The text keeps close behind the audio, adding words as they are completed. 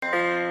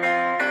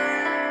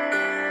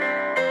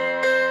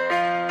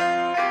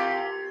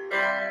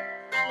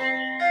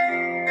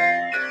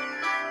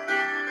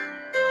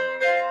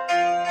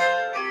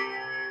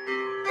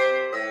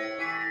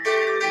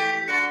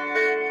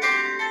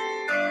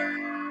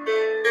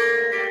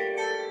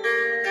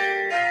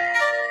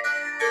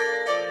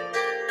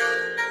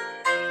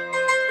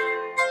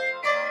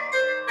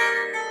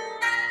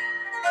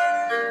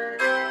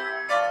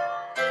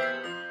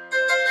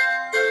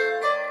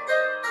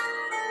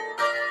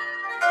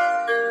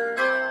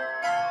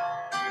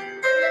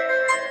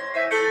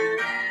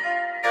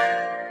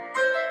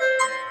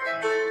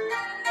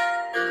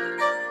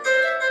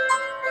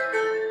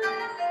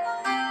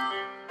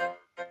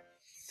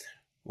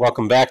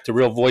Welcome back to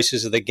Real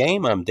Voices of the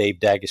Game. I'm Dave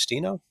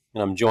Dagostino,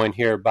 and I'm joined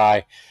here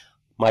by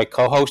my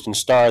co-host and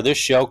star of this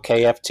show,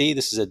 KFT.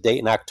 This is a date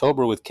in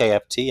October with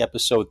KFT,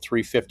 episode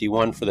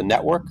 351 for the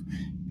network.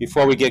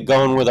 Before we get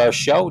going with our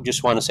show,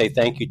 just want to say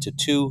thank you to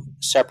two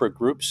separate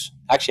groups.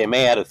 Actually, I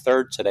may add a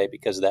third today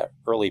because of that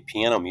early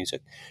piano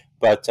music.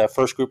 But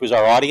first group is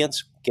our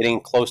audience,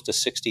 getting close to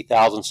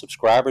 60,000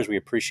 subscribers. We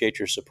appreciate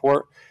your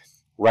support.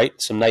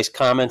 Write some nice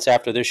comments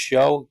after this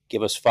show.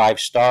 Give us 5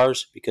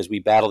 stars because we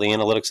battle the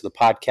analytics of the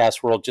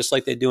podcast world just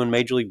like they do in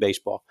Major League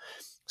Baseball.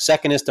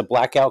 Second is to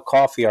Blackout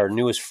Coffee, our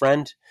newest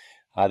friend.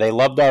 They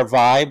loved our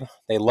vibe.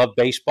 They love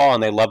baseball,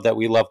 and they love that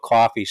we love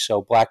coffee.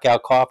 So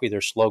Blackout Coffee, their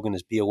slogan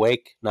is be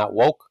awake, not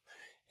woke.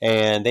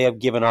 And they have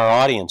given our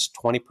audience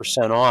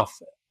 20%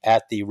 off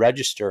at the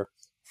register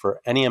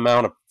for any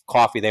amount of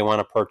coffee they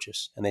want to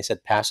purchase. And they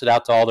said pass it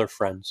out to all their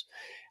friends.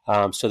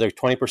 So they're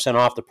 20%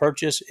 off the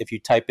purchase. If you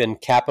type in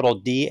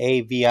capital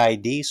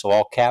DAVID, so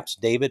all caps,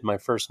 David, my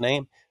first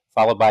name,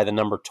 followed by the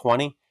number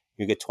 20,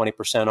 you get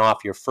 20%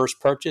 off your first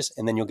purchase,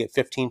 and then you'll get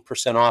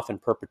 15% off in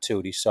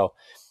perpetuity. So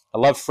I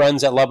love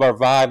friends that love our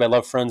vibe. I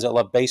love friends that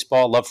love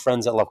baseball. I love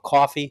friends that love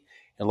coffee,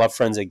 and love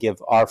friends that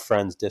give our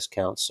friends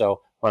discounts.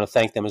 So I want to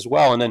thank them as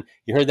well. And then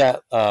you heard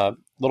that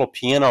little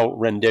piano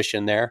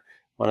rendition there.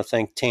 I want to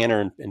thank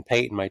Tanner and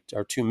Peyton,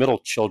 our two middle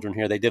children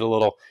here. They did a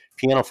little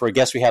piano for a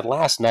guest we had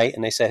last night,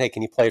 and they said, hey,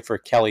 can you play it for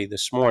Kelly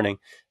this morning,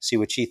 see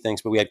what she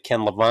thinks. But we had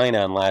Ken Levine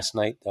on last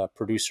night,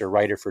 producer,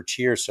 writer for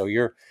Cheers. So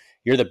you're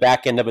the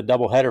back end of a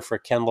doubleheader for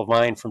Ken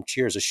Levine from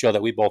Cheers, a show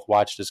that we both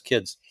watched as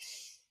kids.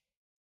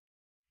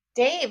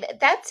 Dave,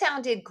 that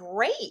sounded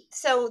great.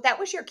 So that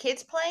was your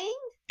kids playing?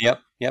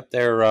 Yep.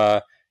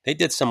 They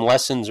did some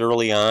lessons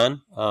early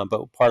on,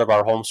 but part of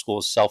our homeschool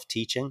is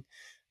self-teaching.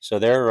 So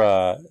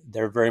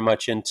they're very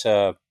much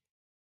into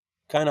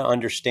kind of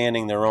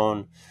understanding their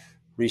own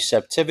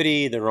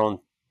receptivity, their own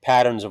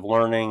patterns of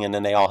learning, and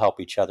then they all help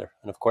each other.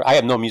 And of course, I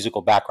have no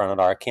musical background at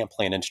all. I can't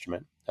play an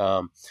instrument,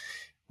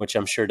 which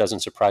I'm sure doesn't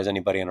surprise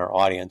anybody in our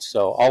audience.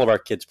 So all of our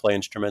kids play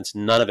instruments,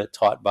 none of it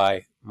taught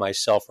by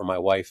myself or my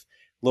wife.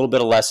 A little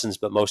bit of lessons,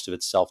 but most of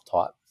it's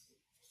self-taught.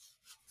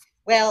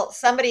 Well,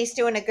 somebody's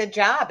doing a good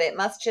job. It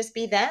must just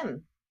be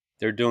them.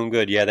 They're doing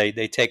good. Yeah,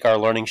 they take our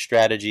learning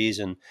strategies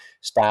and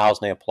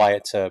styles and they apply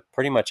it to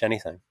pretty much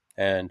anything.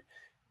 And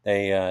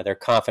they're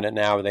confident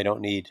now. They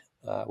don't need,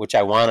 which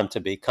I want them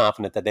to be,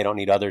 confident that they don't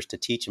need others to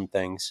teach them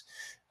things,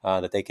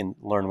 that they can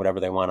learn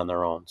whatever they want on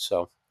their own.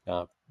 So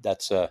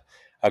that's a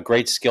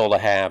great skill to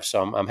have.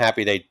 So I'm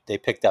happy they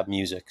picked up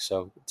music.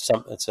 So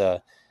it's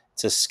a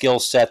skill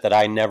set that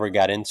I never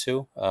got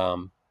into,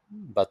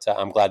 but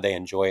I'm glad they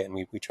enjoy it, and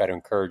we try to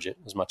encourage it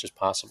as much as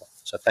possible.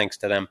 So thanks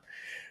to them.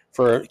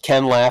 For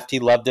Ken laughed, he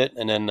loved it,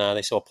 and then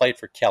they said, "Well, play it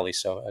for Kelly."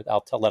 So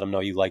let him know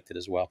you liked it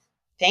as well.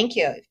 Thank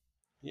you.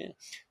 Yeah.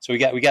 So we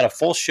got a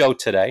full show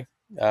today.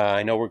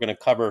 I know we're going to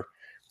cover.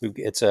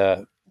 It's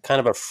a kind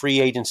of a free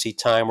agency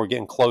time. We're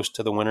getting close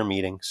to the winter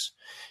meetings.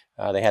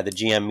 They had the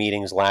GM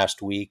meetings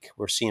last week.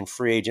 We're seeing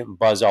free agent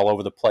buzz all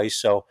over the place.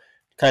 So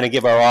kind of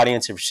give our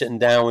audience, if you're sitting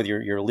down with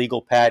your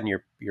legal pad and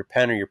your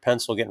pen or your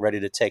pencil, getting ready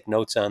to take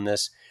notes on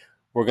this,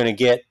 we're going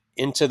to get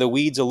into the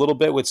weeds a little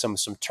bit with some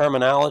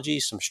terminology,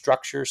 some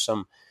structure,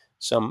 some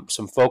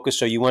focus,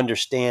 so you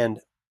understand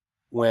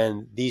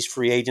when these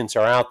free agents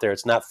are out there,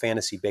 it's not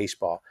fantasy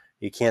baseball.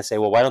 You can't say,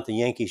 well, why don't the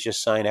Yankees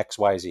just sign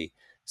XYZ?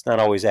 It's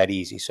not always that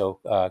easy. So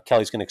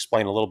Kelly's going to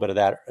explain a little bit of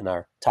that in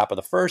our top of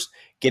the first,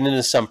 get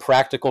into some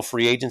practical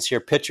free agents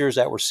here, pitchers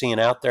that we're seeing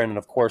out there, and then,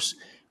 of course,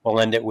 we'll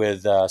end it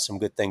with some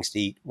good things to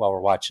eat while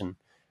we're watching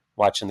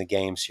the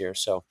games here.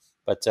 So,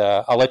 but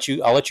I'll let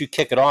you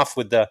kick it off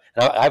with I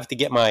have to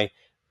get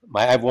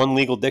I have one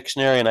legal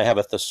dictionary and I have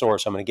a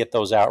thesaurus. I'm going to get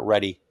those out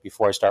ready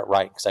before I start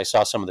writing because I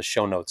saw some of the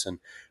show notes and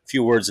a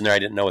few words in there I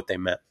didn't know what they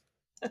meant.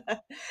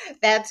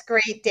 That's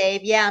great,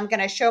 Dave. Yeah, I'm going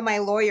to show my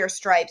lawyer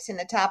stripes in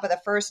the top of the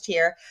first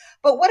here.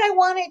 But what I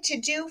wanted to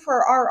do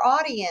for our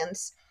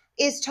audience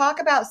is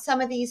talk about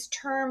some of these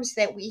terms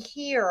that we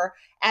hear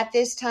at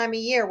this time of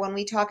year when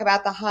we talk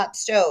about the hot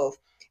stove,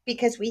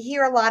 because we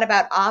hear a lot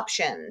about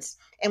options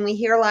and we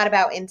hear a lot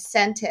about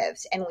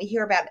incentives and we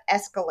hear about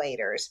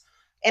escalators.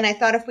 And I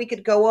thought if we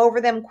could go over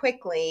them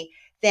quickly,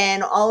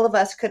 then all of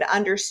us could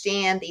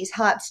understand these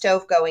hot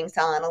stove goings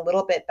on a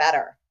little bit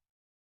better.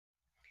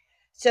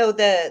 So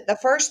the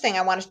first thing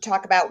I wanted to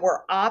talk about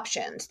were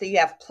options. So you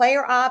have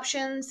player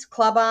options,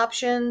 club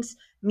options,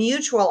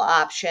 mutual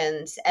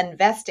options, and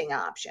vesting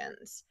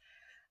options.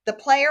 The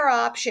player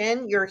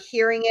option, you're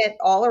hearing it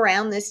all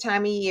around this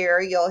time of year.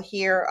 You'll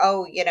hear,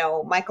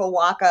 Michael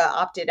Wacha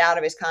opted out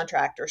of his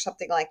contract or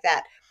something like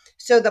that.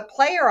 So the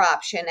player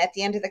option at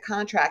the end of the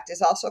contract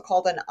is also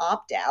called an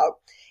opt-out.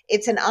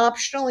 It's an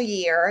optional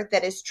year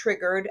that is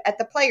triggered at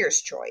the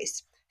player's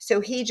choice. So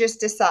he just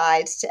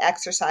decides to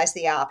exercise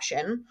the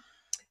option.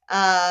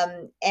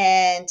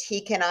 And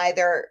he can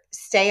either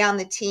stay on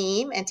the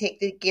team and take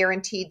the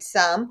guaranteed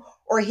sum,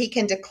 or he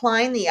can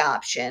decline the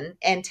option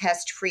and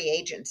test free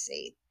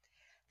agency.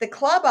 The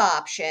club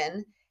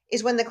option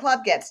is when the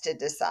club gets to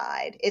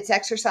decide. It's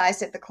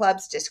exercised at the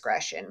club's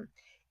discretion.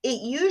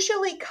 it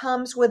usually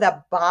comes with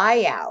a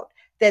buyout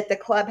that the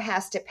club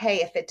has to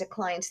pay if it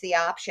declines the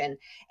option.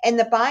 And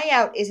the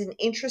buyout is an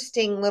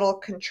interesting little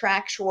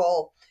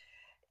contractual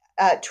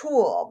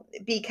tool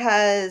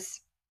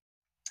because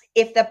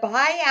if the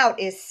buyout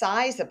is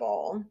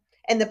sizable,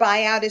 and the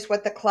buyout is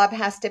what the club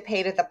has to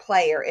pay to the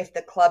player if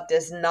the club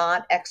does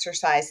not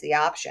exercise the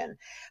option.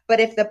 But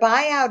if the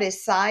buyout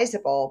is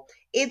sizable,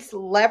 it's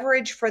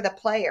leverage for the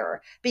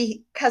player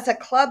because a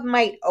club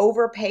might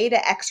overpay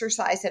to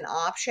exercise an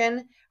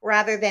option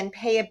rather than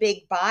pay a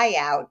big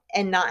buyout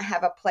and not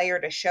have a player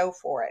to show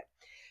for it.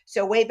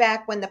 So, way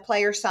back when the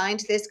player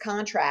signed this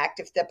contract,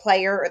 if the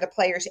player or the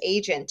player's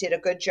agent did a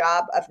good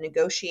job of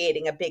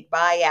negotiating a big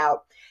buyout,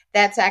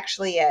 that's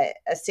actually a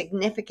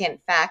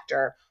significant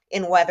factor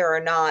in whether or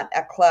not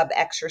a club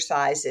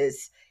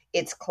exercises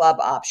its club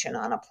option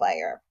on a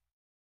player.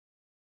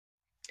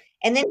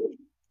 And then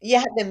you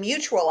have the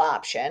mutual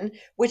option,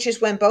 which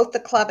is when both the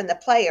club and the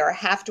player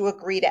have to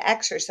agree to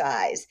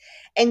exercise.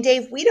 And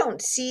Dave, we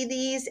don't see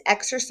these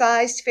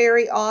exercised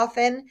very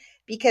often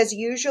because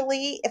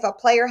usually if a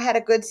player had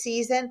a good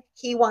season,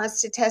 he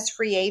wants to test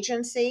free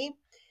agency.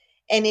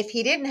 And if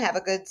he didn't have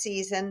a good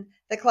season,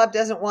 the club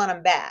doesn't want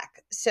him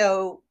back.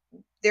 So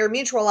there are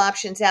mutual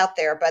options out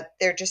there, but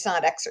they're just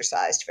not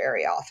exercised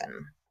very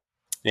often.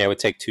 Yeah, it would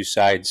take two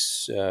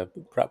sides.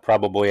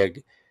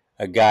 Probably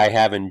a guy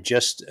having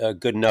just a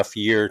good enough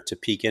year to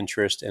pique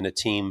interest, and a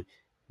team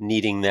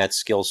needing that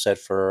skill set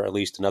for at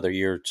least another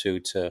year or two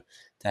to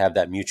have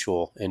that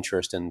mutual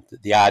interest. And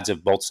the odds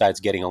of both sides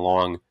getting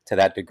along to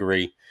that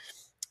degree,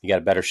 you got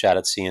a better shot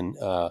at seeing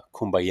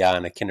Kumbaya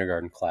in a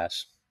kindergarten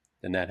class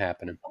than that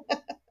happening.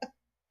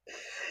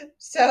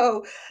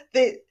 So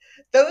the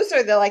those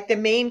are the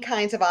main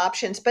kinds of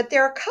options, but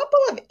there are a couple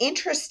of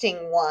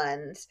interesting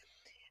ones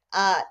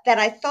that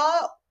I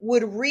thought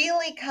would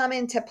really come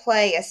into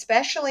play,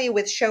 especially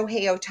with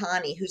Shohei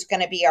Ohtani, who's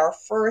going to be our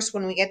first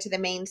when we get to the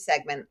main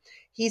segment.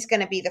 He's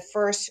going to be the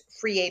first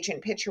free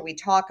agent pitcher we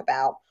talk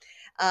about.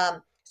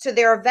 So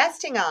there are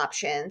vesting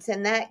options,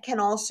 and that can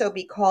also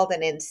be called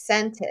an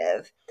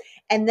incentive.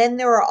 And then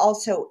there are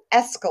also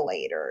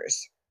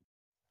escalators.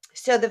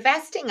 So the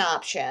vesting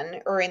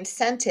option or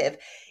incentive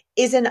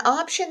is an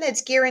option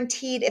that's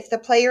guaranteed if the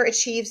player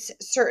achieves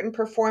certain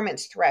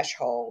performance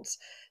thresholds,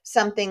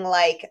 something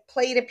like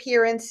plate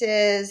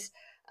appearances,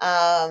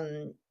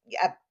 um,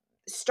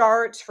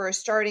 starts for a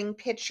starting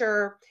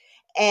pitcher.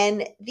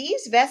 And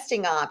these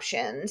vesting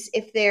options,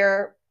 if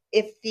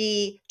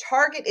the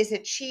target is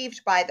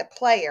achieved by the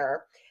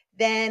player,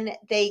 then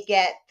they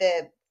get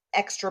the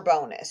extra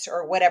bonus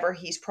or whatever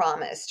he's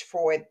promised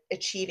for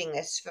achieving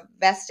this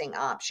vesting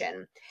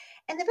option.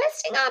 And the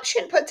vesting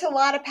option puts a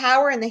lot of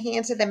power in the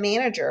hands of the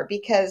manager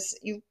because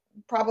you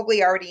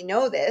probably already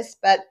know this,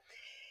 but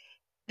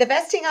the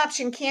vesting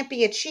option can't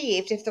be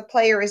achieved if the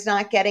player is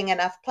not getting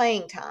enough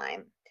playing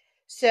time.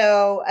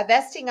 So, a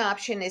vesting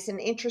option is an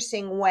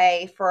interesting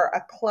way for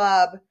a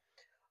club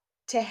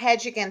to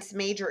hedge against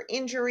major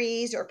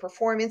injuries or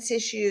performance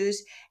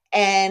issues,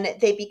 and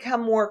they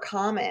become more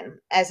common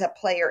as a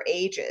player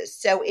ages.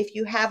 So if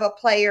you have a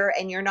player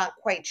and you're not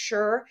quite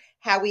sure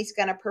how he's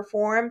going to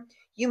perform,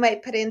 you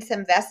might put in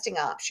some vesting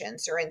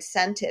options or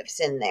incentives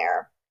in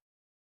there.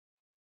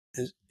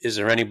 Is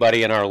there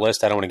anybody in our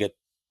list? I don't want to get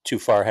too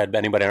far ahead, but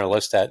anybody on our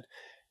list that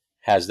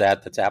has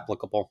that's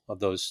applicable of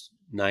those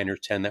 9 or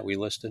 10 that we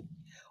listed?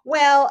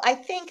 Well, I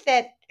think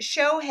that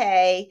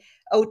Shohei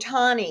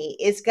Ohtani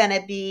is going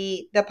to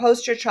be the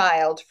poster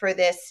child for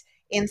this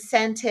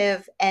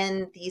incentive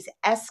and these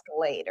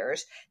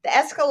escalators. The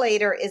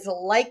escalator is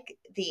like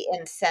the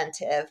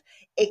incentive,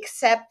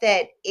 except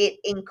that it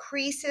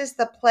increases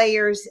the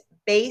player's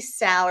base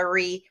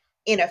salary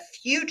in a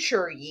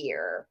future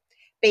year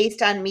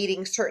based on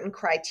meeting certain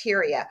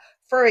criteria.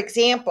 For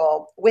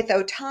example, with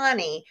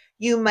Ohtani,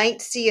 you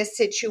might see a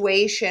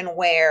situation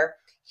where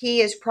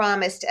he is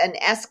promised an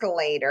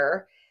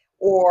escalator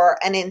or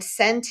an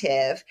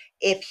incentive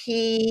if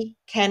he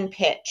can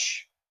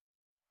pitch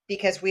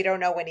because we don't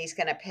know when he's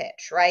going to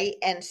pitch, right?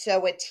 And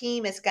so a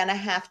team is going to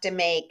have to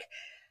make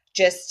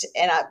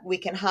we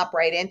can hop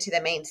right into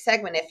the main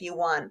segment if you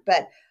want,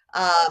 but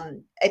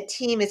a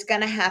team is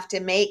going to have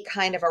to make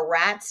kind of a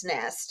rat's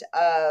nest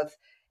of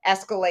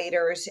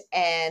escalators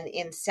and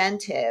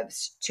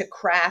incentives to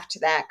craft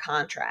that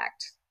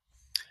contract.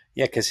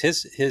 Yeah, because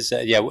his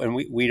yeah, and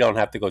we don't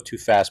have to go too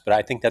fast, but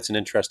I think that's an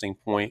interesting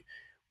point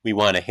we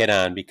want to hit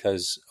on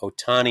because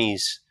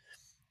Otani's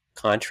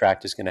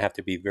contract is going to have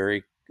to be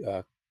very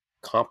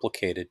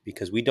complicated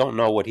because we don't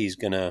know what he's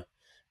going to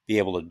be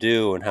able to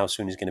do and how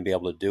soon he's going to be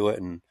able to do it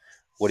and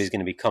what he's going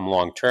to become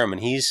long term.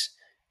 And he's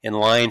in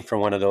line for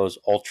one of those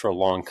ultra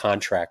long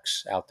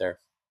contracts out there.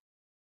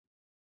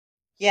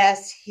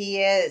 Yes,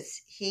 he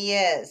is. He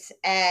is.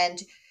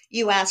 And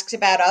you asked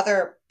about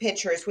other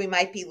pitchers we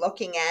might be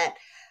looking at.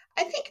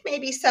 I think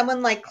maybe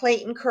someone like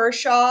Clayton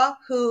Kershaw,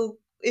 who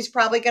is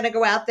probably going to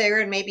go out there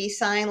and maybe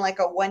sign like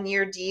a 1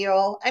 year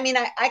deal. I mean,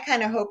 I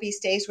kind of hope he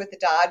stays with the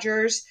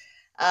Dodgers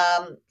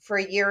for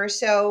a year or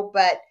so,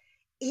 but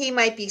he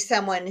might be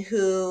someone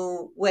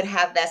who would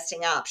have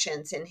vesting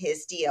options in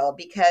his deal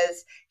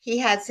because he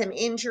had some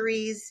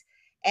injuries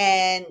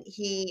and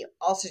he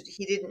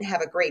didn't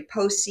have a great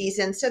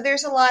postseason. So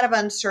there's a lot of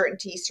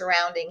uncertainty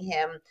surrounding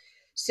him.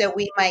 So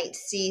we might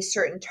see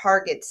certain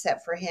targets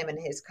set for him in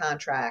his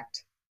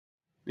contract.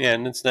 Yeah,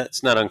 and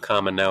it's not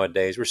uncommon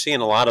nowadays. We're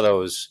seeing a lot of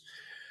those.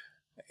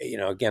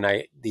 Again,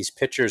 I these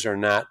pitchers are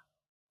not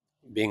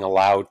being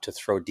allowed to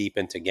throw deep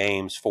into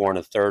games. 4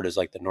 1/3 is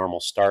like the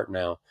normal start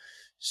now.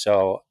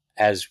 So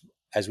as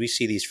we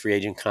see these free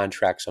agent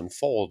contracts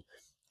unfold,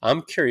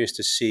 I'm curious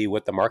to see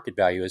what the market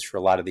value is for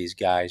a lot of these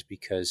guys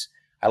because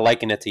I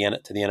liken it to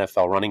the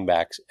NFL running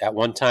backs. At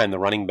one time, the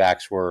running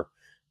backs were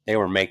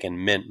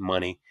making mint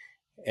money,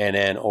 and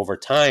then over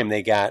time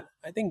they got,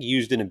 I think,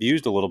 used and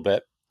abused a little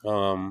bit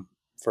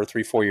for a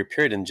 3 4 year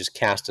period and just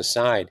cast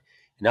aside.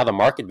 And now the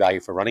market value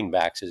for running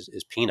backs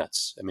is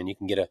peanuts. I mean, you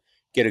can get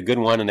a good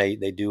one, and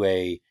they do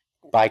a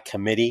by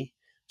committee,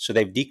 so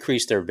they've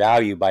decreased their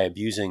value by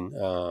abusing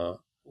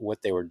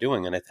what they were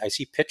doing. And I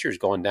see pitchers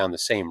going down the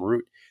same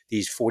route.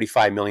 These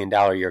 $45 million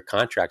a year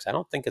contracts. I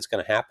don't think it's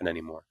going to happen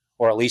anymore,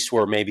 or at least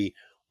we're maybe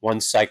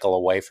one cycle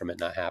away from it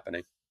not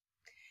happening.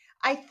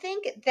 I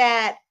think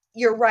that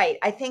you're right.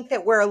 I think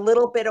that we're a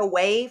little bit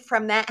away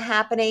from that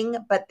happening,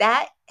 but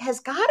that has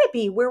got to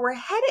be where we're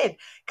headed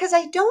because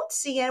I don't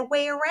see a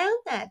way around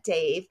that,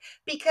 Dave.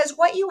 Because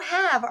what you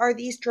have are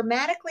these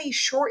dramatically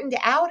shortened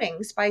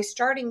outings by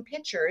starting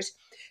pitchers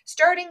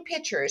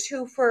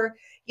who, for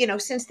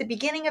since the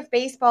beginning of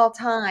baseball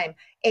time,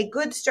 a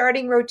good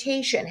starting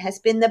rotation has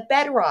been the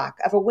bedrock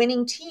of a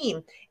winning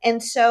team.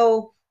 And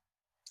so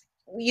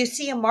you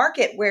see a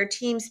market where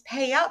teams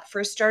pay up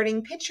for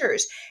starting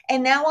pitchers.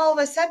 And now all of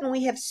a sudden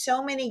we have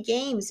so many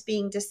games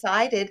being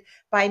decided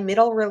by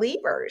middle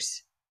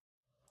relievers.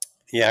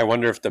 Yeah, I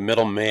wonder if the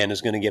middleman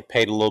is going to get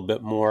paid a little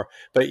bit more.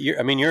 But you're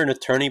an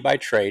attorney by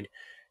trade.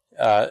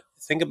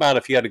 Think about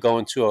if you had to go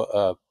into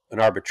an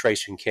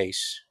arbitration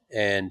case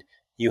and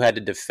you had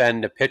to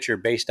defend a pitcher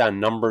based on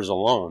numbers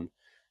alone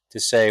to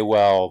say,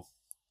 well,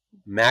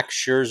 Max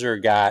Scherzer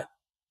got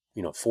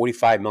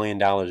 $45 million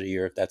a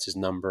year if that's his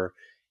number,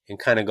 and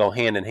kind of go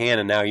hand in hand.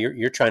 And now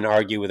you're trying to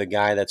argue with a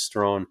guy that's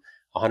thrown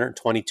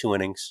 122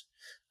 innings,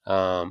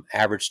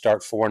 average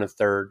start 4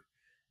 1/3.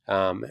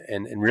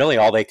 And really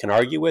all they can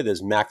argue with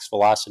is max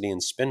velocity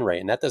and spin rate,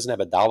 and that doesn't have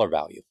a dollar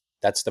value.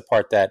 That's the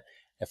part that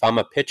if I'm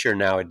a pitcher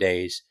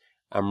nowadays,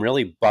 I'm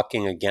really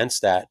bucking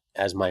against that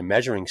as my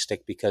measuring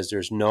stick because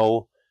there's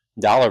no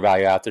dollar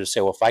value out there to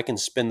say, well, if I can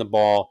spin the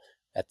ball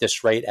at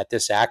this rate, at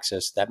this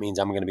axis, that means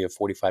I'm going to be a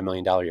 $45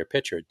 million a year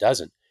pitcher. It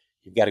doesn't.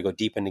 You've got to go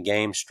deep in the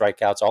game,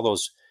 strikeouts, all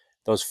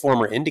those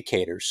former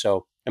indicators.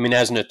 So, I mean,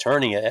 as an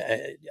attorney,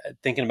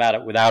 thinking about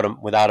it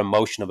without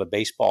emotion of a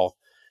baseball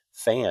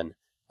fan,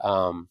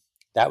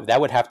 that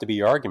would have to be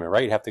your argument,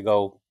 right? You'd have to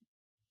go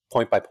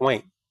point by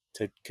point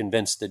to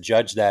convince the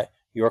judge that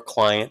your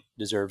client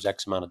deserves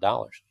X amount of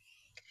dollars.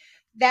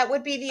 That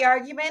would be the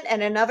argument.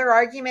 And another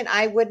argument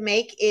I would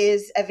make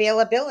is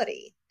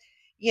availability.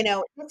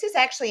 This is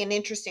actually an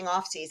interesting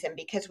offseason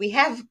because we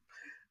have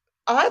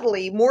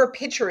oddly more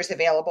pitchers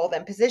available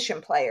than position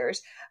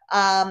players.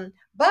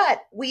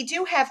 But we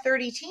do have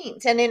 30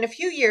 teams. And in a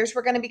few years,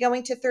 we're going to be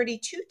going to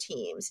 32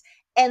 teams.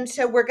 And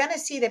so we're going to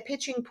see the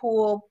pitching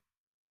pool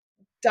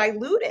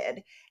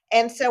diluted.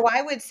 And so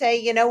I would say,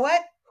 you know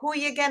what? Who are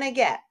you going to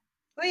get?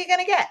 Who are you going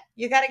to get?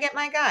 You got to get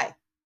my guy.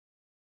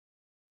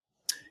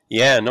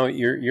 Yeah, no,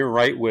 you're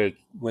right with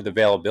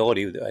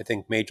availability. I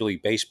think Major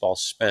League Baseball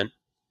spent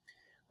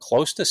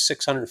close to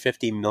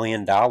 $650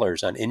 million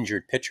on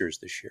injured pitchers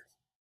this year.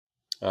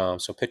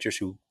 So pitchers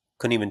who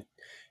couldn't even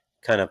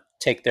kind of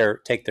take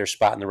their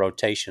spot in the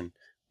rotation,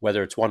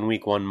 whether it's 1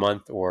 week, 1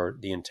 month, or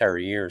the entire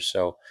year.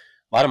 So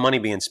a lot of money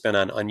being spent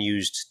on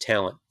unused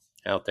talent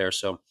out there.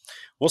 So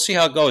we'll see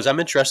how it goes. I'm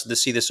interested to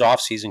see this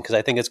offseason because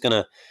I think it's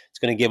gonna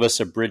give us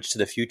a bridge to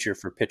the future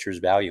for pitchers'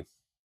 value.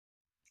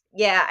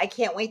 Yeah, I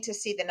can't wait to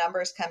see the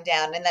numbers come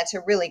down. And that's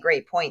a really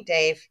great point,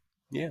 Dave.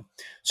 Yeah.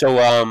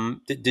 So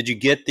did you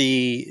get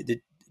do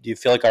you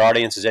feel like our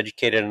audience is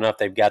educated enough?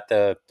 They've got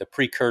the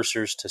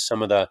precursors to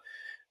some of the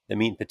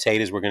meat and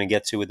potatoes we're going to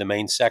get to with the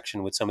main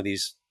section with some of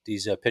these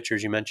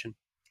pitchers you mentioned.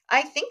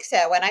 I think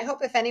so. And I hope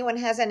if anyone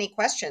has any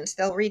questions,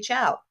 they'll reach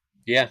out.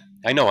 Yeah,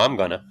 I know I'm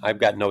gonna. I've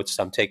got notes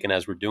I'm taking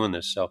as we're doing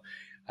this, so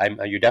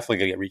you're definitely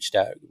gonna get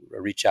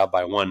reach out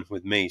by one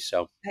with me.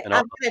 So, and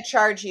I'm going to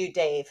charge you,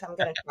 Dave. I'm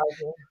going to charge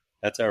you.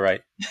 that's all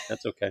right.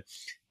 That's okay.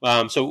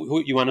 So who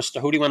who do you want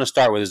to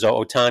start with? Is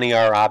Otani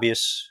our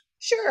obvious?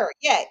 Sure.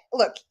 Yeah.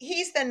 Look,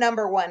 he's the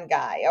number one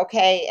guy.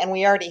 Okay. And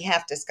we already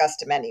have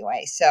discussed him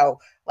anyway. So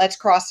let's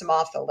cross him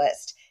off the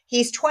list.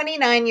 He's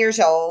 29 years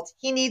old.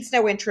 He needs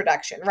no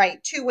introduction,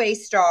 right? Two-way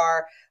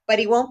star, but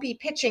he won't be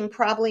pitching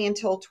probably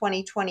until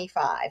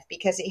 2025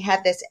 because he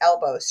had this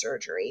elbow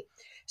surgery.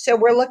 So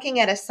we're looking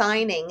at a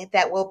signing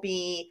that will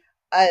be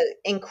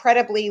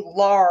incredibly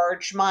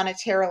large,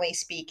 monetarily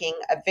speaking,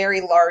 a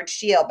very large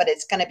deal, but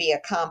it's going to be a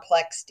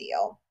complex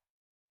deal.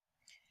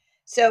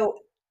 So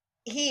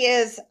he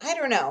is, I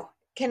don't know,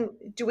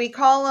 do we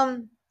call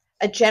him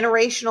a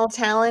generational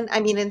talent. I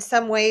mean, in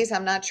some ways,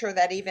 I'm not sure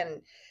that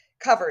even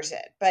covers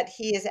it, but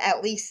he is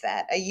at least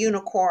that, a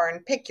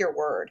unicorn, pick your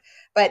word.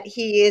 But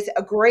he is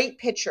a great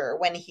pitcher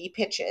when he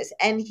pitches,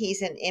 and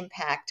he's an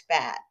impact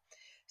bat.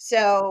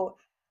 So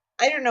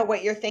I don't know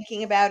what you're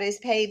thinking about his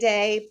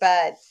payday,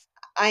 but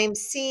I'm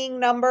seeing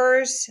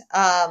numbers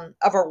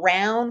of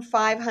around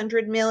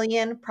 500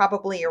 million,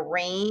 probably a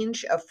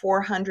range of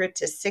 400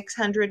 to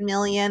 600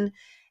 million.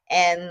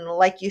 And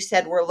like you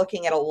said, we're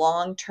looking at a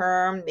long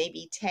term,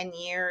 maybe 10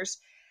 years.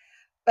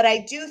 But I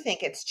do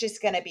think it's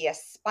just going to be a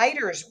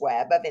spider's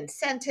web of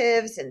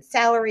incentives and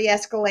salary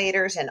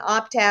escalators and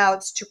opt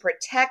outs to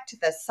protect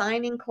the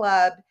signing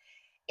club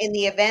in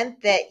the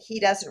event that he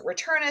doesn't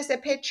return as a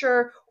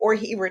pitcher, or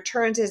he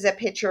returns as a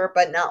pitcher,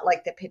 but not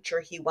like the pitcher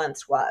he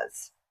once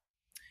was.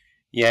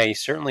 Yeah, he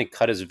certainly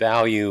cut his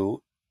value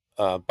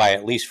by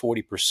at least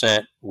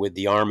 40% with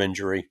the arm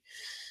injury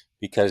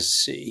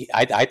because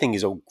I think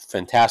he's a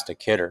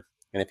fantastic hitter.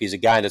 And if he's a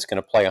guy that's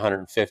going to play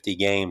 150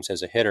 games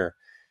as a hitter,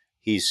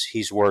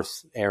 he's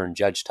worth Aaron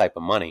Judge type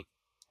of money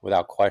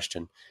without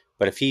question.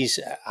 But if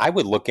I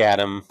would look at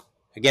him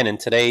again in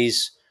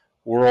today's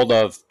world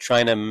of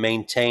trying to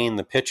maintain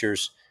the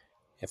pitchers.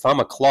 If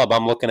I'm a club,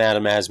 I'm looking at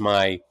him as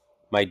my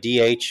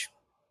DH,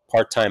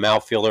 part-time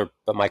outfielder,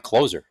 but my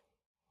closer.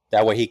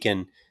 That way he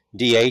can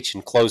DH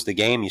and close the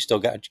game. You still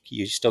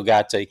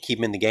got to keep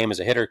him in the game as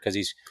a hitter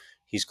because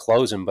he's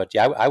closing. But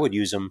yeah, I would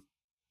use him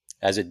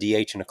as a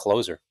DH and a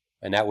closer,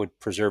 and that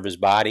would preserve his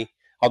body.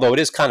 Although it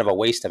is kind of a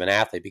waste of an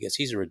athlete because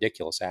he's a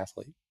ridiculous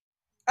athlete.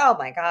 Oh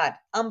my God,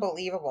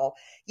 unbelievable.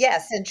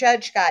 Yes, and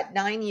Judge got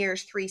 9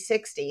 years,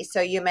 360.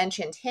 So you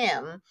mentioned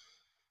him.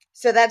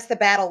 So that's the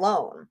bat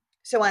alone.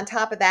 So on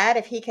top of that,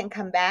 if he can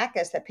come back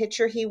as the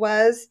pitcher he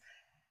was,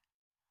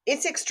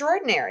 it's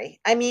extraordinary.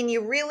 I mean,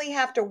 you really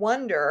have to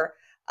wonder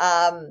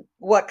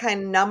what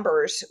kind of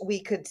numbers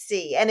we could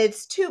see. And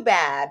it's too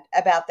bad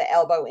about the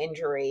elbow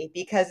injury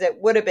because it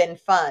would have been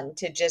fun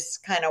to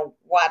just kind of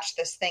watch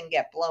this thing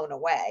get blown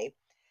away.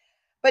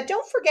 But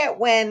don't forget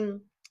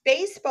when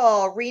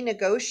baseball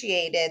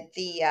renegotiated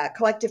the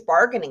collective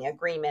bargaining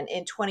agreement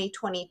in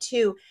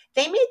 2022,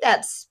 they made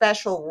that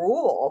special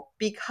rule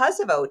because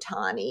of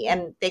Otani,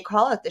 and they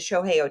call it the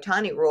Shohei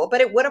Otani rule,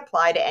 but it would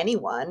apply to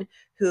anyone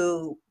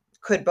who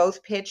could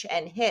both pitch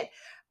and hit.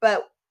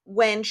 But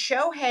when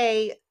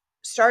Shohei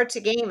starts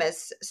a game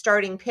as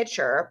starting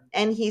pitcher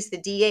and he's the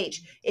DH,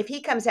 if he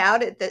comes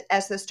out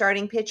as the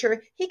starting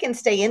pitcher, he can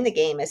stay in the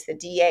game as the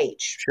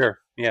DH. Sure,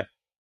 yeah,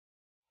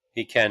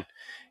 he can.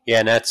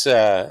 Yeah, and that's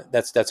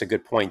a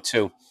good point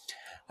too.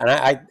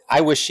 And I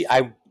wish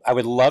I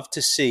would love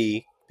to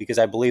see because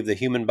I believe the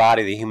human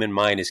body, the human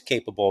mind is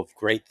capable of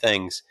great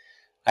things.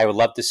 I would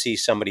love to see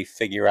somebody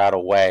figure out a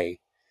way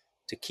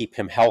to keep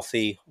him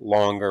healthy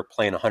longer,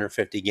 playing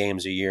 150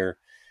 games a year.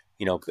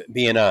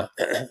 Being I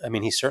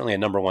mean, he's certainly a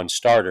number one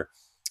starter,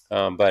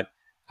 but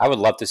I would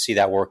love to see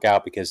that work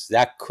out because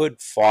that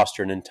could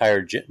foster an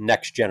entire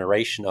next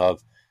generation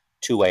of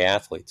two-way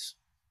athletes.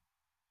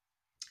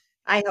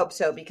 I hope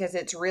so because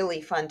it's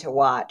really fun to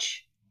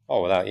watch.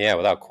 Oh,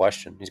 without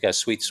question. He's got a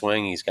sweet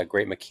swing. He's got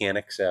great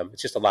mechanics.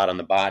 It's just a lot on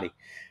the body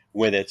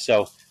with it.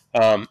 So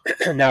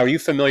now, are you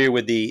familiar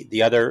with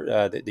the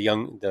other the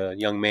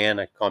young man?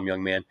 I call him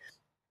young man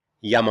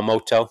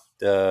Yamamoto,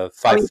 the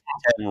Oh,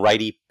 5'10"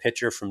 righty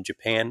pitcher from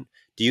Japan.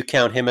 Do you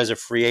count him as a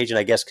free agent?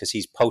 I guess because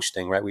he's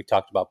posting, right? We've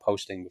talked about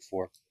posting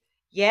before.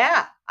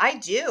 yeah, I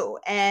do.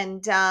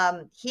 And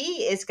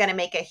he is going to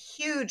make a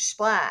huge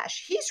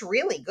splash. He's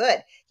really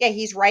good. Yeah,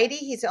 he's righty.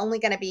 He's only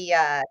going to be,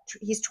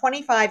 he's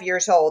 25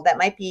 years old. That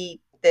might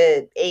be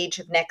the age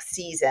of next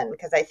season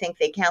because I think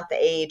they count the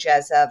age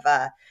as of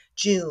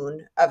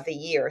June of the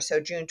year. So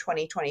June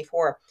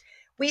 2024.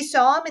 We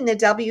saw him in the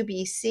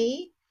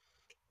WBC,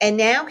 and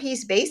now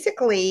he's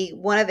basically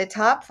one of the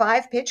top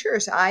five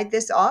pitchers eyed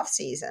this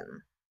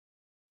offseason.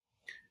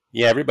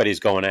 Yeah, everybody's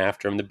going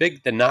after him.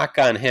 The knock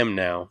on him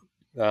now,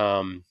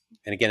 and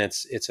again,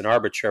 it's an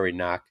arbitrary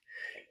knock.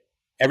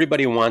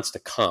 Everybody wants to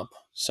comp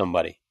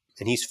somebody,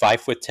 and he's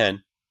 5'10".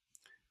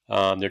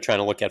 They're trying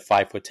to look at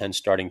 5'10"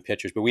 starting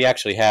pitchers, but we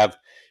actually have,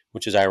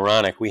 which is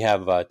ironic, we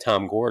have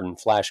Tom Gordon.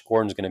 Flash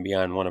Gordon's going to be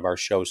on one of our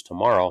shows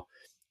tomorrow.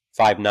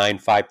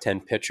 5'9",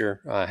 5'10"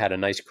 pitcher, had a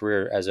nice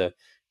career as a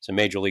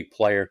major league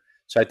player.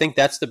 So I think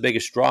that's the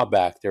biggest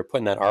drawback. They're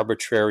putting that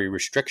arbitrary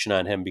restriction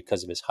on him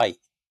because of his height.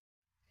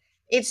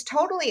 It's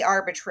totally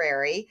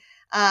arbitrary.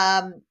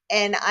 And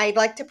I'd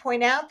like to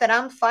point out that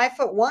I'm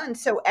 5'1",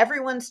 so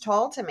everyone's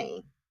tall to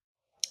me.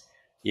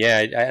 Yeah,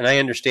 and I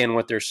understand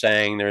what they're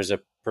saying. There's a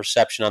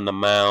perception on the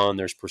mound.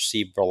 There's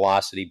perceived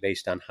velocity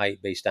based on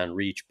height, based on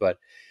reach. But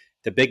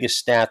the biggest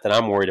stat that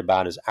I'm worried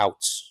about is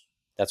outs.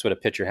 That's what a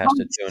pitcher has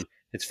to do. And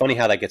it's funny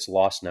how that gets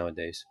lost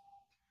nowadays.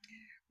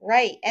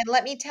 Right. And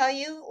let me tell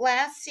you,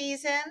 last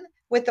season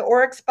with the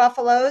Oryx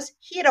Buffaloes,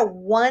 he had a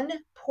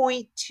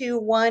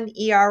 1.21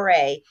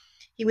 ERA.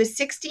 He was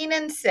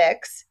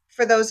 16-6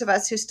 for those of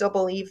us who still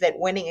believe that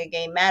winning a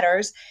game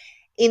matters.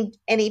 And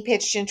he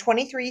pitched in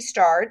 23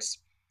 starts.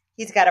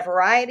 He's got a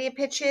variety of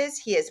pitches.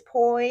 He has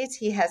poise.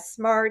 He has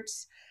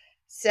smarts.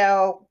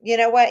 So, you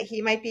know what?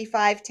 He might be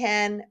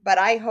 5'10", but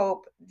I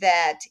hope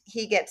that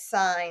he gets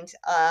signed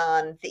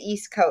on the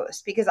East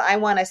Coast because I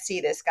want to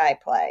see this guy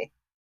play.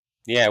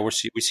 Yeah, we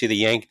see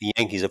the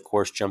Yankees, of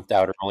course, jumped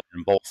out earlier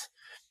in both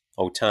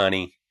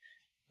Otani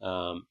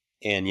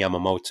and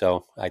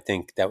Yamamoto. I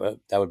think that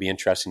would be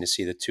interesting to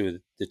see the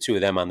two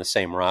of them on the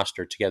same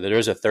roster together.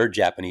 There's a third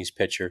Japanese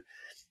pitcher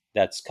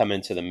that's come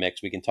into the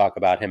mix. We can talk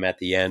about him at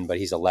the end, but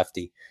he's a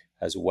lefty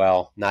as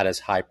well, not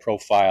as high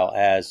profile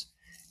as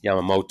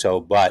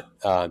Yamamoto,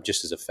 but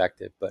just as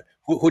effective. But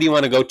who do you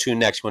want to go to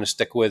next? You want to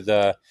stick with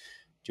do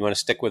you want to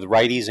stick with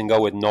righties and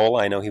go with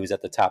Nola? I know he was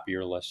at the top of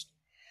your list.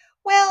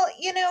 Well,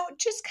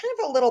 just kind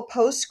of a little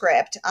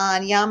postscript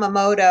on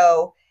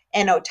Yamamoto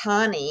and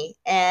Otani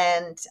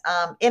and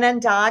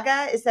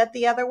Inandaga. Is that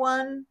the other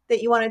one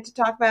that you wanted to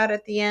talk about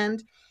at the end?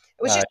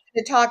 It was Uh, just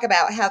to talk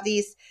about how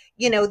these,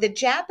 the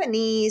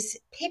Japanese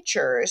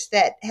pitchers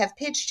that have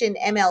pitched in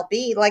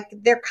MLB, like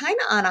they're kind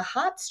of on a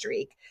hot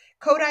streak.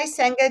 Kodai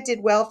Senga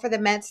did well for the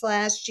Mets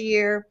last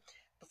year.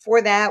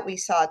 Before that, we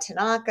saw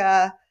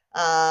Tanaka.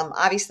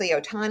 Obviously,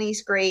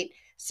 Otani's great.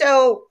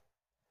 So,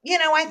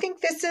 I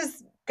think this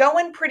is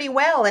going pretty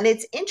well. And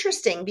it's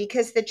interesting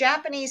because the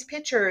Japanese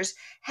pitchers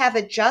have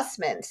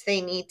adjustments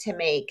they need to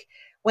make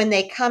when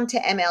they come to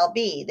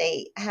MLB.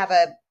 They have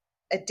a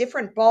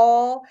different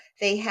ball.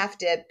 They have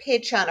to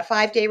pitch on a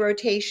 5-day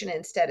rotation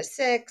instead of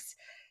 6.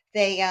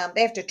 They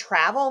have to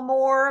travel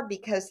more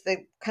because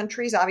the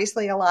country's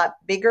obviously a lot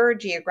bigger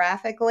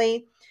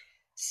geographically.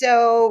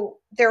 So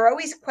there are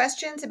always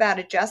questions about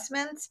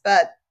adjustments,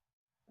 but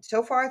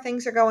so far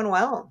things are going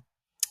well.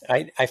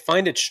 I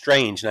find it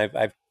strange, and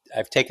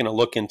I've taken a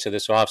look into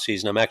this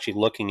offseason. I'm actually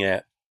looking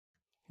at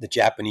the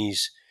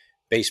Japanese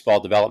baseball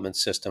development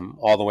system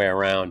all the way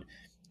around,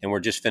 and we're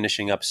just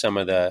finishing up some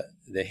of the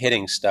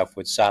hitting stuff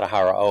with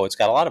Sadahara O. It's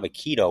got a lot of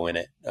Aikido in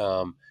it,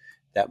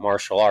 that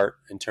martial art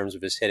in terms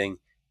of his hitting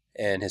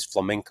and his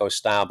flamenco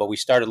style. But we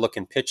started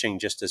looking pitching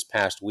just this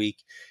past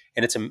week,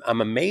 and I'm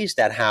amazed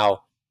at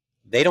how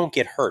they don't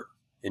get hurt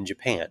in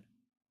Japan.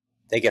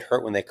 They get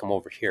hurt when they come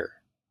over here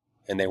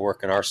and they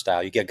work in our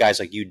style. You get guys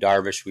like you,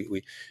 Darvish.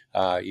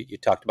 You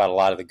talked about a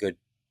lot of the good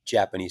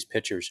Japanese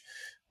pitchers,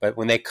 but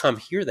when they come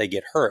here, they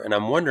get hurt. And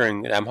I'm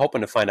wondering, I'm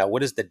hoping to find out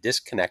what is the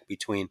disconnect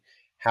between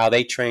how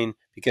they train,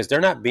 because they're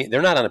not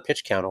on a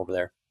pitch count over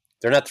there.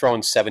 They're not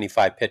throwing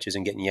 75 pitches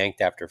and getting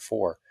yanked after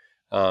 4.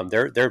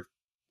 They're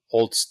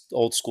old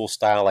school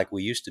style like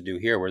we used to do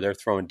here, where they're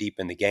throwing deep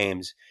in the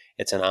games.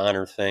 It's an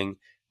honor thing.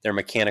 Their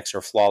mechanics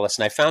are flawless.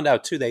 And I found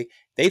out too,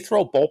 they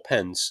throw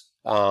bullpens.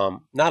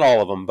 Not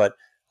all of them, but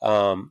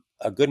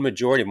a good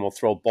majority of them will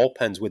throw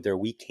bullpens with their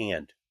weak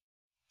hand.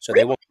 So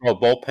they will throw a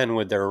bullpen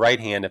with their right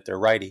hand if they're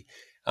righty.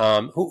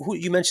 Who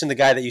you mentioned the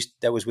guy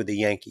that was with the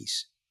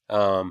Yankees?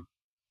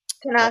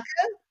 Tanaka?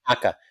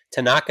 Tanaka.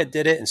 Tanaka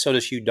did it, and so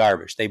does Hugh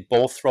Darvish. They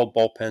both throw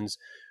bullpens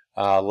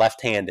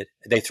left-handed.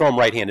 They throw them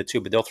right-handed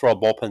too, but they'll throw a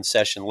bullpen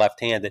session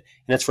left-handed,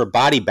 and it's for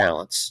body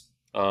balance.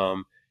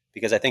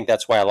 Because I think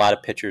that's why a lot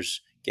of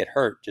pitchers get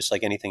hurt, just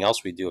like anything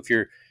else we do. If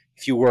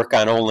you work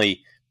on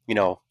only,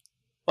 well,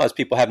 as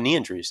people have knee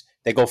injuries,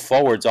 they go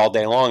forwards all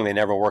day long. They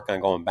never work on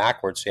going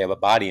backwards, so you have a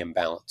body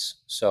imbalance.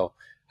 So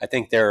I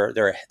think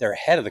they're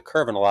ahead of the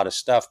curve in a lot of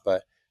stuff,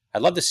 but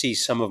I'd love to see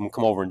some of them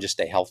come over and just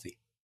stay healthy.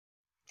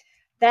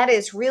 That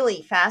is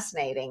really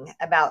fascinating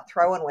about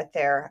throwing with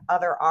their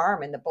other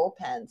arm in the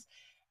bullpens.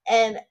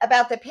 And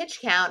about the pitch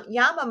count,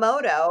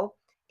 Yamamoto,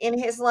 in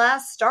his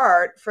last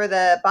start for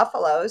the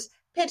Buffaloes,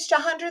 pitched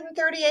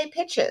 138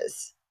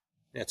 pitches.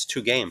 That's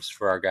 2 games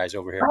for our guys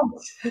over here.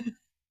 Right.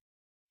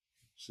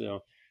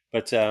 So,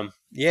 but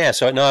yeah,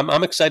 so no,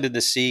 I'm excited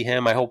to see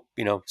him. I hope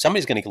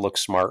somebody's going to look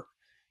smart.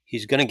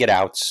 He's going to get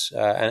outs,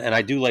 and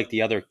I do like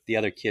the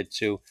other kid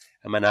too,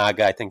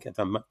 Imanaga. I think if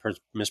I'm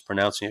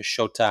mispronouncing it,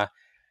 Shota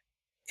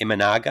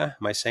Imanaga.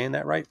 Am I saying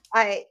that right?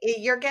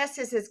 Your guess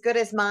is as good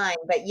as mine,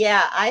 but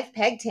yeah, I've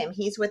pegged him.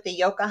 He's with the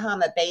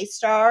Yokohama Bay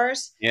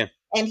Stars, Yeah,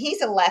 and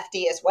he's a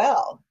lefty as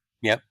well.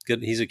 yeah,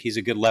 good. He's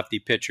a good lefty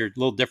pitcher. A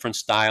little different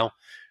style,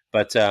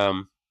 but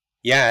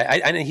yeah,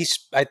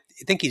 I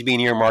think he's being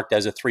earmarked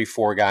as a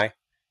 3-4 guy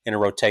in a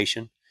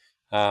rotation,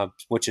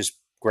 which is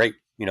great.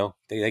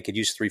 They could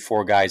use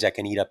 3-4 guys that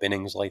can eat up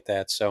innings like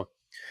that. So,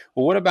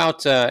 well, what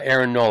about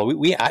Aaron Nola?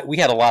 We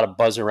had a lot of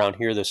buzz around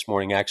here this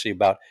morning actually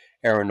about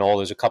Aaron Nola.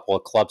 There's a couple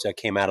of clubs that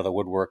came out of the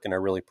woodwork and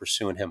are really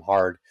pursuing him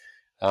hard.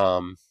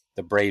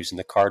 The Braves and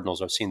the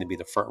Cardinals seem to be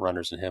the front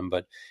runners in him.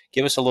 But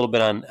give us a little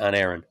bit on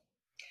Aaron.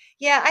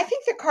 Yeah, I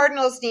think the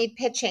Cardinals need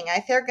pitching. I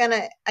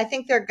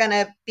think they're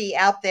gonna be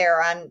out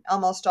there on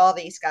almost all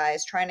these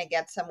guys trying to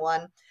get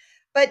someone.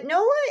 But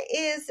Nola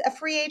is a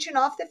free agent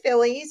off the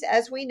Phillies,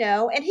 as we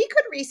know, and he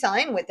could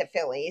re-sign with the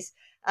Phillies.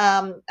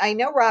 I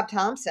know Rob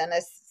Thompson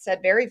has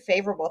said very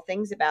favorable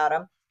things about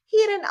him.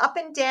 He had an up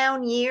and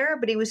down year,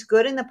 but he was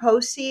good in the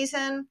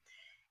postseason.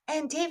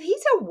 And Dave,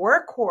 he's a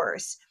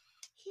workhorse.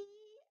 He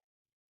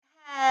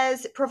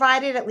has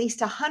provided at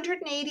least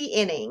 180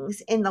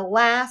 innings in the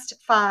last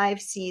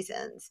 5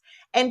 seasons.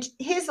 And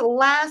his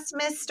last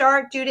missed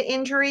start due to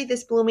injury,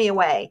 this blew me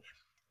away.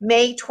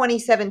 May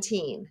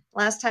 2017.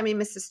 Last time he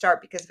missed a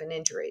start because of an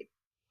injury.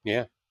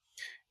 Yeah.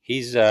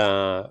 He's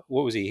what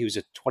was he? He was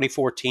a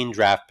 2014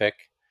 draft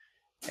pick,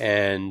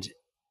 and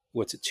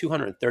what's it?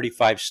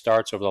 235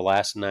 starts over the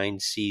last 9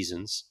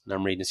 seasons. And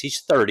I'm reading this.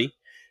 He's 30,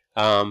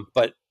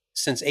 but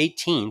since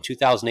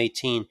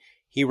 2018,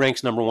 he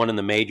ranks number one in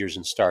the majors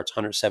in starts,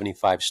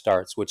 175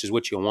 starts, which is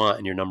what you want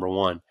in your number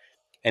one.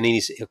 And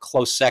he's a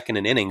close second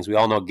in innings. We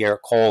all know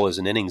Garrett Cole is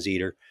an innings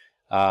eater.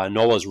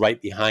 Nola's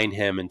right behind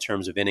him in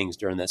terms of innings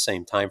during that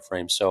same time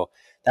frame. So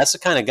that's the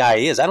kind of guy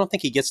he is. I don't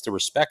think he gets the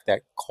respect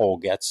that Cole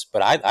gets,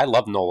 but I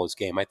love Nola's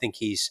game. I think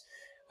he's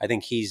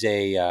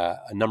a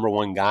number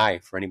one guy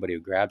for anybody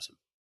who grabs him.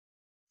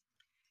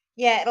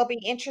 Yeah, it'll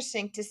be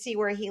interesting to see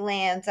where he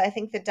lands. I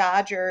think the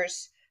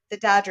Dodgers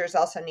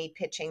also need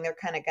pitching. They're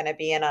kind of going to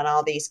be in on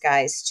all these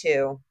guys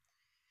too.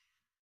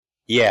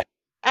 Yeah,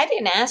 I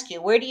didn't ask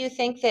you, where do you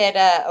think that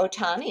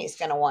Otani is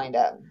going to wind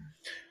up?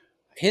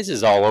 his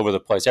is all over the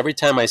place. Every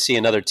time I see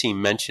another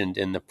team mentioned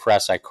in the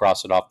press, I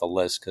cross it off the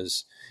list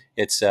because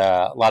it's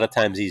a lot of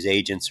times these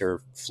agents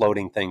are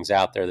floating things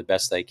out there the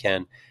best they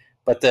can.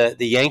 But the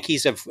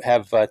Yankees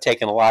have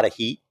taken a lot of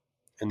heat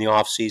in the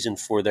offseason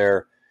for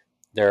their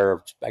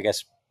I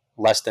guess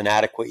less than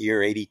adequate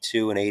year,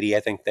 82 and 80, I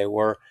think they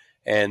were,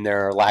 and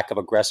their lack of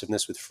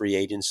aggressiveness with free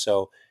agents.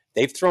 So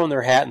they've thrown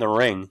their hat in the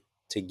ring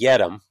to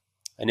get him.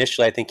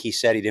 Initially, I think he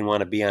said he didn't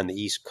want to be on the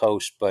East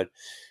Coast, but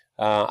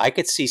I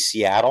could see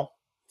Seattle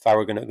if I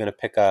were going to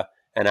pick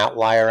an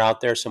outlier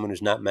out there, someone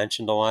who's not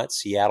mentioned a lot.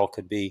 Seattle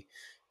could be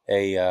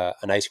a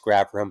nice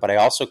grab for him, but I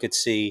also could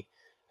see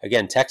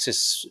again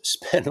Texas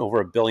spent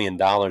over $1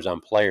 billion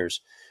on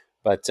players,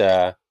 but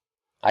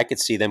I could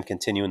see them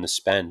continuing to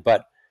spend.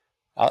 But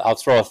I'll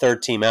throw a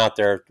third team out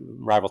there,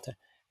 rival.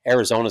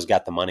 Arizona's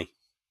got the money.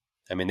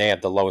 I mean, they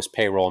have the lowest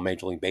payroll in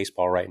Major League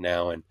Baseball right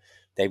now, and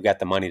they've got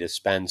the money to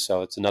spend.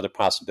 So it's another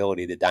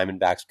possibility the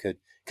Diamondbacks could,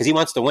 because he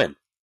wants to win.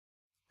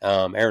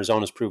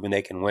 Arizona's proven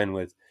they can win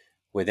with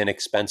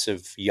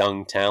inexpensive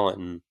young talent,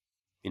 and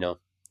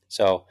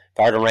so if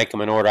I were to rank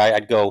them in order,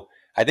 I'd go.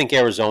 I think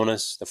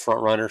Arizona's the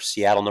front runner,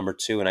 Seattle number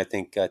two, and I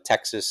think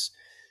Texas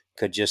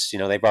could just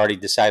they've already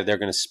decided they're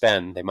going to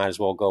spend. They might as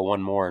well go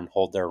one more and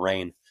hold their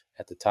reign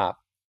at the top.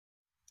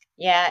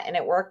 Yeah, and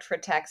it worked for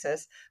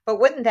Texas. But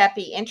wouldn't that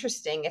be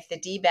interesting if the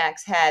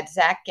D-backs had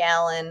Zach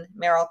Gallen,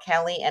 Merrill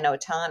Kelly, and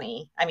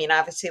Otani? I mean,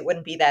 obviously it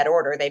wouldn't be that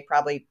order. They'd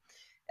probably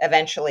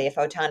eventually, if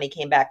Otani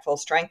came back full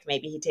strength,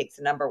 maybe he takes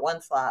the number one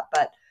slot.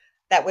 But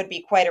that would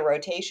be quite a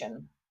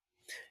rotation.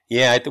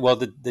 Yeah, well,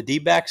 the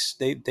D-backs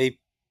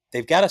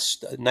they've got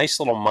a nice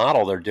little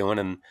model they're doing,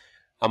 and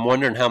I'm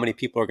wondering how many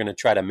people are going to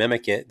try to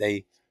mimic it.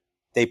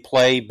 They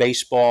play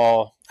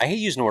baseball. I hate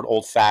using the word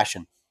old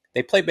fashioned.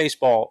 They play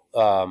baseball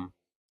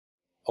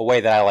a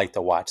way that I like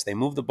to watch. They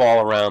move the ball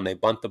around, they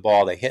bunt the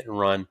ball, they hit and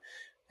run.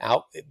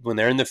 Out when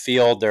they're in the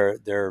field,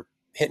 they're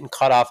hitting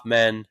cutoff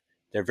men.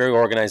 They're very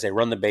organized. They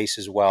run the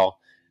bases well.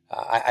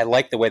 I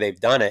like the way they've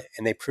done it,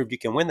 and they proved you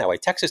can win that way.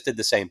 Texas did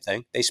the same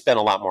thing. They spent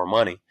a lot more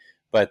money,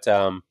 but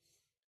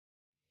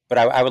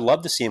I would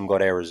love to see them go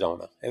to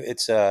Arizona.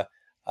 It's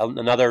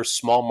another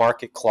small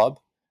market club,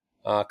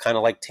 kind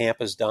of like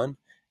Tampa's done,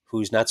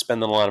 who's not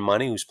spending a lot of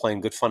money, who's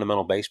playing good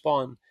fundamental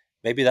baseball, and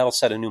maybe that'll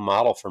set a new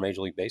model for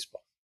Major League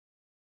Baseball.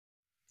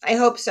 I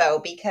hope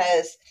so,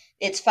 because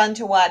it's fun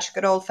to watch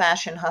good old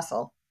fashioned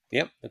hustle.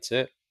 Yep, that's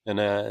it,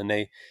 and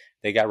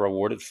they got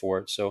rewarded for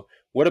it. So,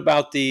 what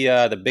about the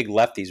big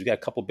lefties? We got a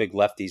couple big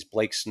lefties: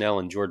 Blake Snell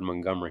and Jordan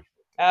Montgomery.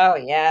 Oh,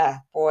 yeah.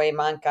 Boy,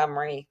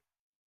 Montgomery.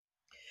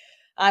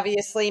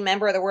 Obviously,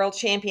 member of the world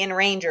champion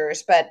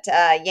Rangers, but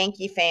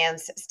Yankee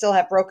fans still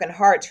have broken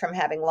hearts from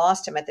having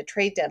lost him at the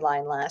trade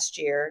deadline last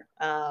year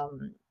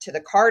to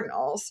the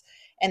Cardinals.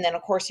 And then,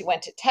 of course, he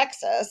went to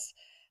Texas.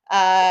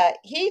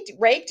 He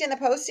raked in the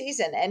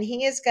postseason, and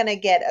he is going to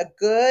get a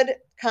good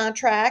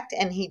contract,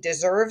 and he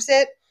deserves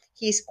it.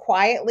 He's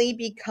quietly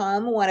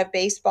become one of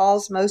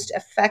baseball's most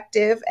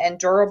effective and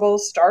durable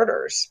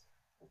starters.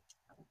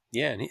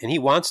 Yeah, and he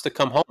wants to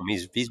come home.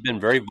 He's been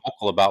very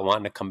vocal about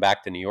wanting to come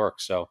back to New York.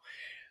 So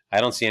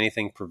I don't see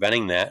anything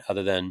preventing that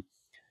other than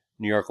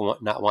New York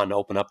not wanting to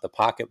open up the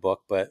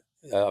pocketbook. But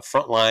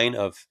front line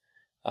of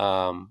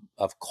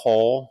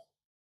Cole,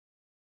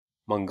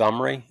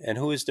 Montgomery, and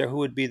who is there? Who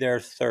would be their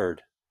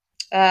third?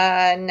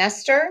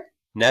 Nestor?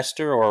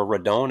 Nestor or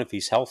Rodon if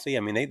he's healthy.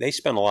 I mean, they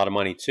spend a lot of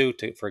money too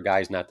for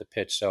guys not to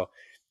pitch. So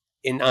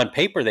on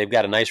paper they've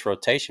got a nice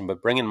rotation,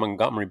 but bringing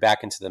Montgomery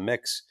back into the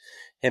mix,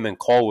 him and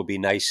Cole would be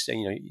nice.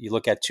 You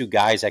look at two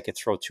guys that could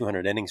throw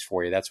 200 innings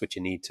for you. That's what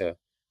you need to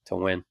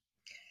win.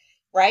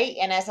 Right.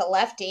 And as a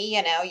lefty,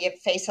 you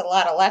face a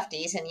lot of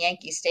lefties in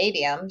Yankee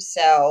Stadium.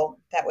 So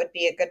that would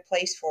be a good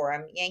place for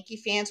him. Yankee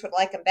fans would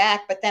like him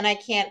back. But then I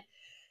can't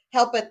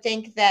help but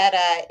think that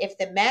if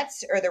the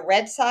Mets or the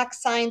Red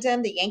Sox signed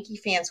him, the Yankee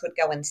fans would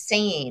go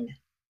insane.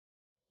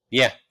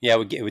 Yeah.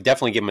 It would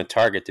definitely give them a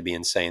target to be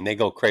insane. They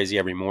go crazy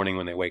every morning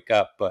when they wake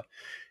up, but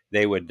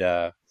they would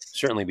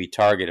certainly be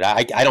targeted.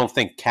 I don't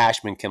think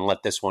Cashman can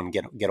let this one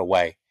get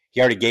away.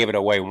 He already gave it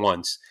away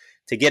once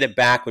to get it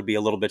back would be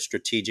a little bit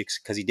strategic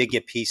because he did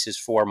get pieces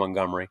for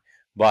Montgomery,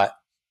 but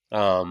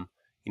to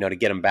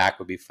get him back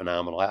would be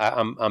phenomenal.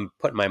 I'm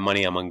putting my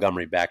money on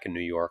Montgomery back in New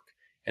York,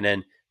 and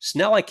then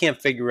Snell I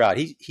can't figure out.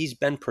 He's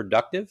been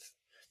productive,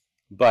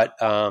 but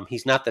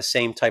he's not the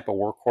same type of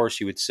workhorse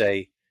you would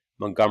say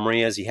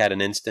Montgomery is. He had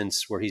an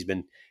instance where he's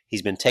been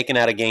taken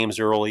out of games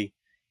early.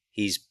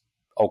 He's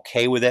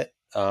okay with it.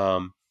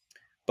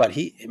 But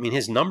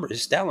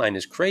his stat line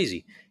is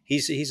crazy.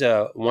 He's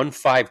a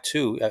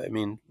 152.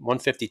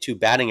 152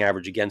 batting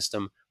average against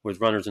him with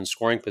runners in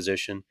scoring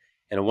position,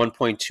 and a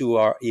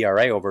 1.2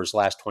 ERA over his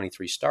last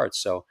 23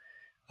 starts. So,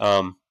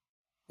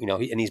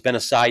 he's been a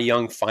Cy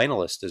Young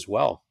finalist as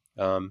well.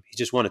 He's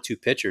just one of two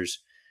pitchers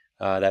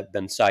that have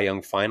been Cy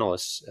Young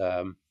finalists.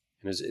 And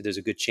there's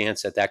a good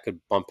chance that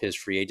could bump his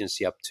free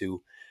agency up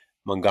to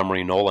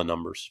Montgomery Nola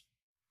numbers.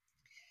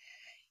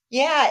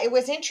 Yeah, it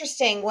was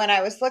interesting when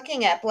I was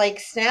looking at Blake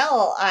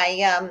Snell.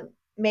 I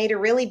made a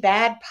really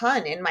bad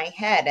pun in my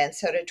head. And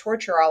so to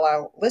torture all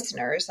our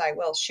listeners, I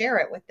will share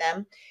it with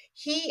them.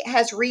 He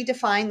has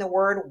redefined the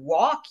word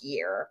walk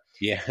year.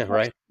 Yeah,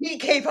 right. He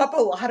gave up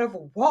a lot of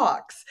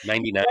walks.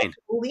 99.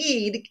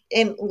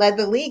 Led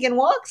the league in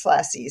walks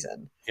last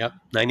season. Yep,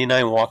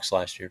 99 walks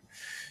last year.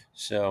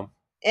 So,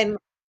 and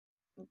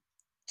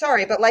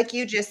sorry, but like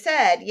you just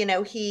said,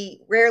 he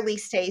rarely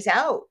stays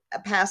out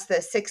past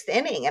the sixth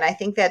inning. And I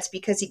think that's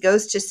because he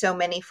goes to so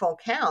many full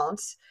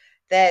counts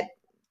that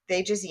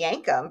they just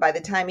yank him by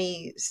the time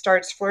he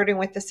starts flirting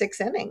with the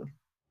sixth inning.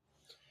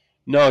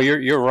 No,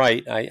 you're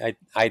right.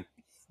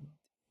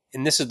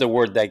 And this is the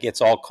word that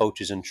gets all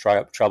coaches in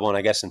trouble. And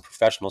I guess in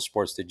professional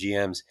sports, the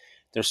GMs,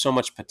 there's so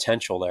much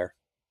potential there.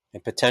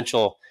 And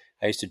potential,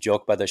 I used to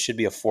joke about, that should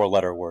be a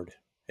 4-letter word.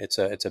 It's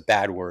a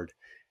bad word,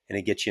 and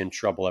it gets you in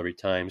trouble every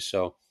time.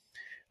 So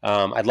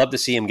I'd love to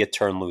see him get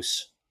turned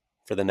loose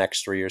for the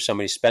next 3 years.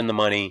 Somebody spend the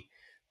money,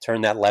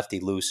 turn that lefty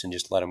loose, and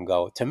just let him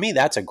go. To me,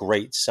 that's a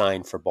great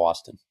sign for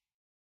Boston.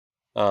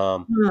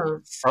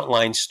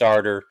 Frontline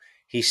starter.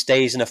 He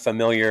stays in a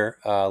familiar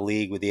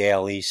league with the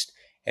AL East,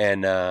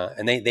 and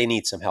they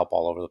need some help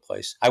all over the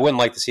place. I wouldn't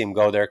like to see him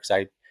go there because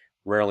I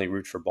rarely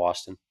root for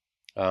Boston.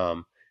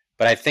 But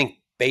I think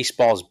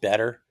baseball's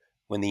better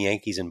when the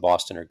Yankees and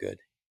Boston are good.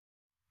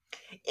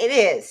 It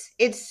is.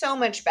 It's so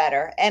much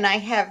better. And I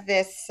have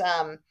this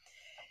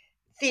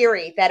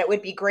theory that it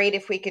would be great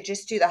if we could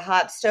just do the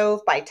hot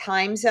stove by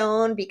time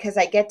zone, because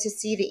I get to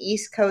see the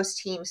East Coast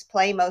teams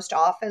play most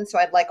often. So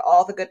I'd like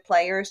all the good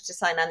players to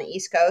sign on the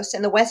East Coast,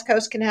 and the West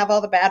Coast can have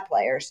all the bad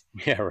players.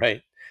 Yeah,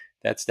 right.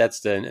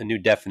 That's a new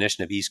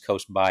definition of East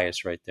Coast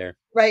bias right there.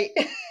 Right.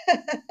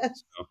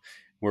 So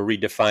we're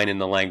redefining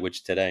the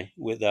language today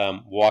with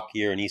walk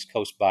year and East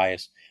Coast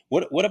bias.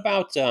 What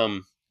about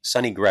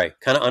Sonny Gray?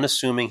 Kind of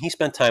unassuming. He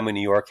spent time in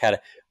New York, had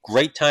a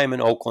great time in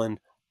Oakland,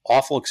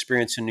 awful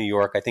experience in New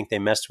York. I think they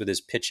messed with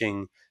his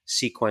pitching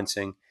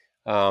sequencing.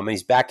 And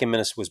he's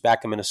was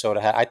back in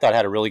Minnesota. I thought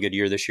had a really good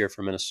year this year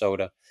for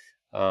Minnesota.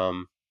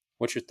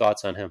 What's your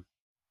thoughts on him?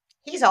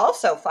 He's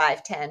also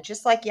 5'10",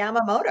 just like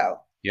Yamamoto.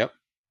 Yep.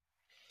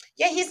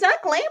 Yeah, he's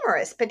not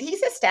glamorous, but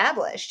he's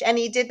established, and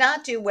he did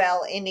not do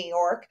well in New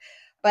York,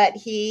 but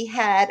he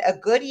had a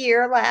good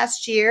year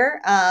last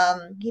year.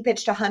 He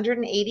pitched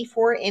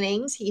 184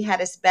 innings. He had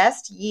his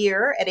best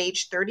year at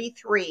age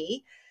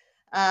 33.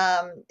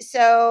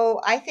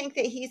 So I think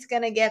that he's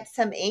going to get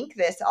some ink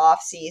this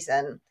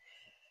offseason.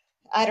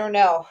 I don't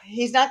know.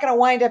 He's not going to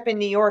wind up in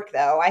New York,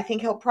 though. I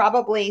think he'll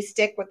probably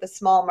stick with the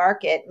small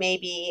market,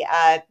 maybe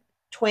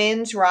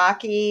Twins,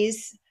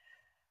 Rockies,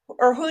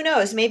 or who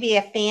knows, maybe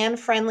a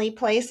fan-friendly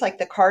place like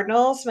the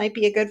Cardinals might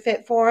be a good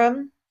fit for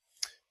him.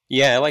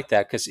 Yeah, I like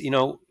that because,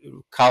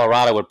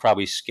 Colorado would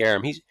probably scare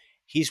him.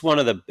 He's one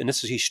of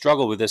he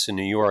struggled with this in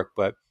New York,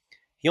 but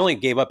he only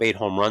gave up 8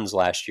 home runs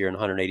last year in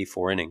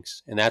 184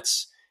 innings, and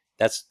that's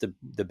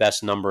the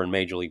best number in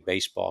Major League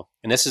Baseball.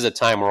 And this is a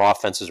time where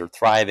offenses are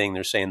thriving.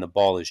 They're saying the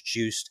ball is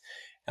juiced.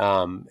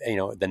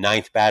 The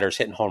ninth batter's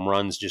hitting home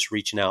runs, just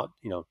reaching out,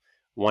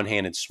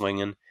 one-handed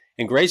swinging.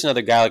 And Gray's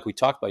another guy like we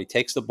talked about. He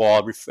takes the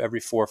ball every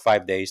 4 or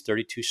 5 days,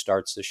 32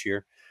 starts this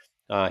year.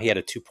 He had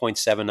a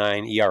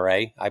 2.79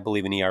 ERA. I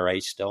believe in ERA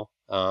still.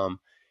 There's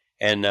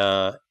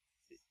an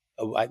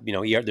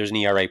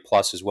ERA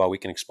plus as well. We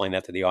can explain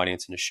that to the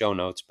audience in the show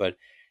notes. But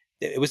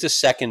it was the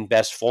second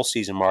best full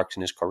season marks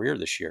in his career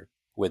this year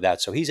with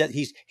that. So he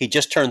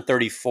just turned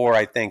 34,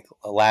 I think,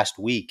 last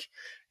week,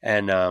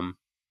 and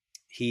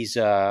he's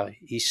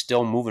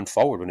still moving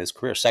forward in his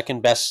career.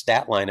 Second best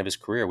stat line of his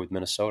career with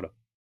Minnesota.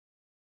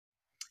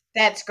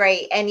 That's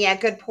great. And yeah,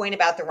 good point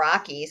about the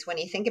Rockies. When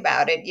you think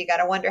about it, you got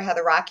to wonder how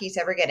the Rockies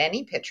ever get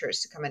any pitchers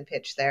to come and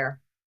pitch there.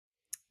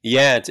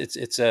 Yeah,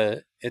 it's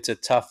a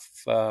tough,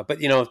 but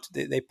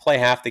they play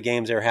half the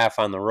games. They're half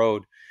on the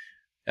road.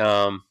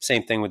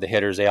 Same thing with the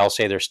hitters. They all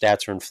say their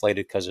stats are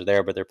inflated because they're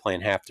there, but they're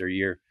playing half their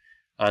year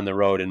on the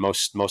road, and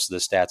most of the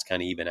stats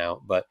kind of even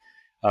out. But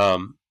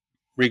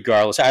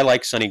regardless, I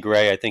like Sonny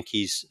Gray. I think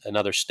he's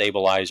another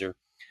stabilizer.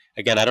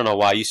 Again, I don't know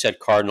why you said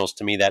Cardinals.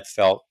 To me,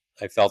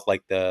 I felt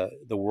like the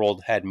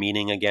world had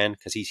meaning again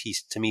because he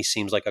to me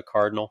seems like a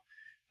Cardinal.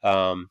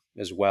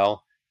 as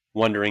well,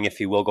 wondering if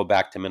he will go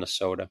back to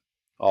Minnesota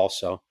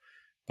also.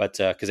 But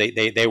because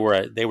they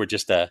were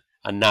just a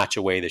notch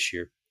away this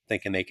year,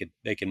 thinking they could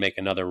make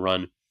another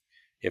run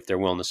if they're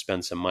willing to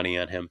spend some money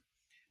on him.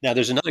 Now,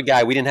 there's another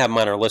guy we didn't have him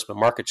on our list, but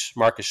Marcus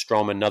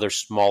Stroman, another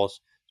small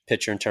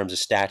pitcher in terms of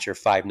stature,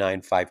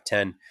 5'9",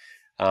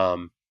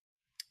 5'10".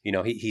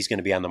 He's going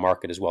to be on the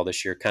market as well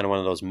this year. Kind of one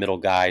of those middle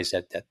guys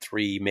at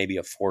 3, maybe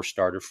a 4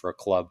 starter for a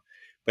club.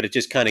 But it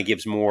just kind of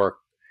gives more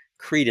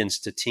credence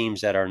to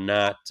teams that are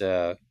not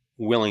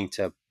willing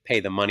to pay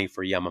the money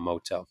for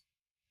Yamamoto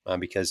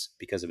because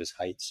of his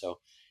height. So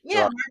there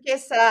Yeah, are,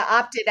 Marcus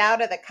opted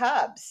out of the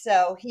Cubs,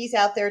 so he's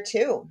out there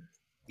too.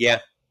 yeah,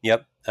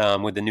 yep.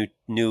 With the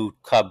new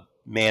Cub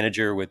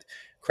manager with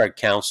Craig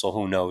Counsell,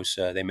 who knows?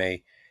 They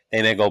may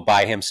go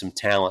buy him some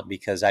talent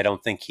because I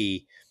don't think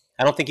he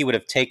would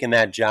have taken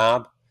that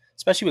job,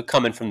 especially with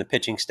coming from the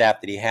pitching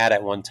staff that he had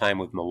at one time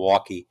with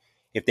Milwaukee,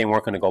 if they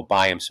weren't going to go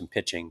buy him some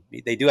pitching.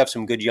 They do have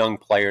some good young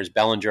players.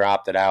 Bellinger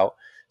opted out,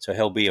 so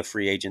he'll be a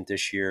free agent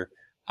this year.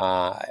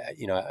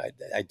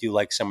 I do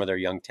like some of their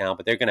young talent,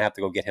 but they're going to have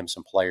to go get him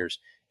some players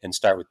and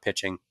start with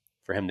pitching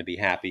for him to be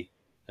happy.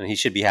 And he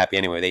should be happy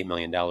anyway with $8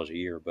 million a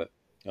year. But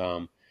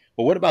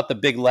what about the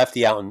big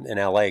lefty out in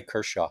L.A.,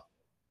 Kershaw?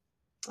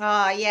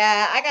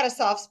 Yeah, I got a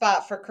soft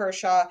spot for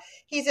Kershaw.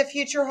 He's a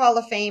future Hall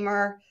of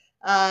Famer.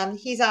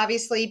 He's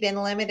obviously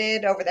been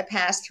limited over the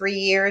past 3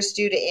 years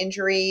due to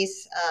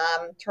injuries,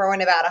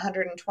 throwing about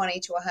 120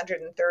 to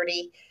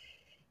 130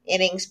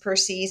 innings per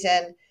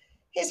season.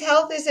 His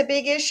health is a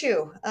big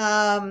issue,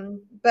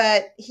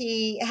 but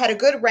he had a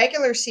good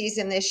regular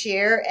season this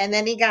year, and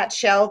then he got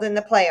shelled in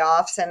the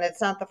playoffs, and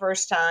it's not the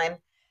first time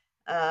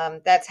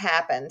that's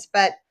happened.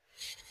 But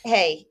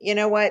hey, you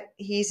know what?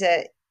 He's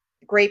a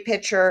great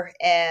pitcher,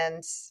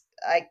 and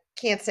I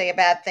can't say a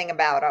bad thing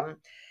about him.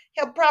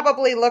 He'll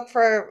probably look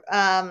for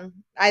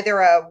either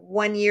a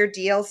 1 year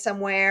deal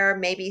somewhere,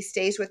 maybe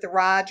stays with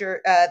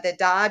the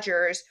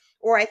Dodgers,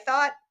 or I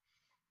thought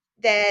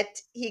that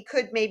he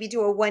could maybe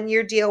do a 1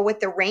 year deal with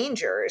the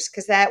Rangers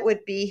because that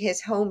would be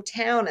his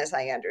hometown, as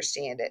I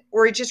understand it,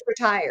 or he just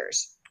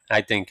retires.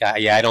 I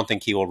don't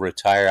think he will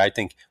retire. I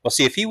think well,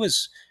 see if he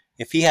was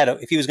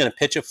going to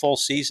pitch a full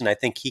season, I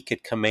think he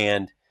could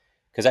command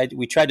because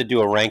we tried to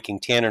do a ranking.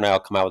 Tanner and I will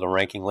come out with a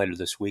ranking later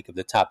this week of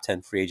the top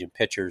 10 free agent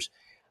pitchers.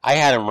 I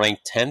had him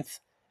ranked 10th,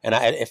 and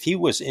if he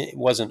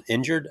wasn't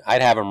injured,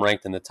 I'd have him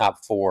ranked in the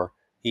top 4.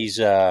 He's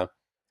when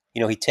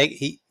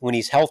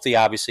he's healthy,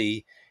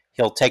 obviously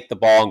he'll take the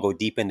ball and go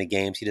deep into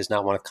games. He does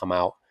not want to come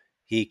out.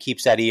 He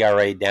keeps that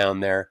ERA down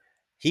there.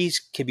 He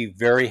can be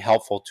very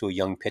helpful to a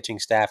young pitching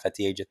staff at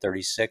the age of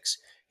 36.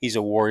 He's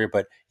a warrior.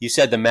 But you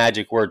said the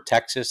magic word,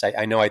 Texas.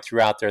 I know I threw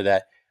out there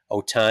that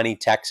Otani,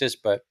 Texas,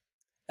 but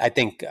I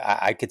think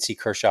I could see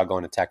Kershaw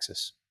going to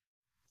Texas.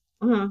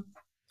 Mhm.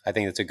 I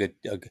think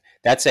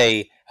that's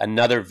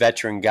another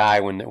veteran guy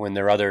when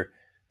their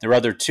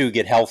other two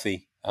get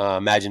healthy.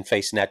 Imagine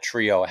facing that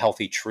trio, a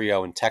healthy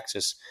trio in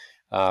Texas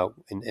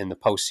in the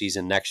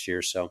postseason next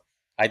year. So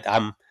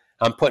I'm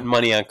putting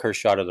money on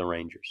Kershaw to the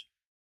Rangers.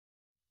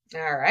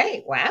 All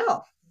right.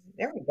 Wow.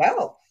 There we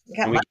go. We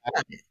got And we money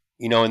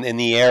on it. in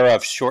the era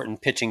of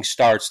shortened pitching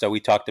starts, though, we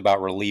talked about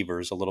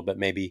relievers a little bit,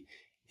 maybe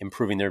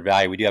improving their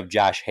value. We do have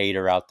Josh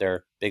Hader out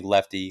there, big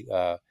lefty,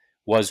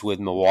 was with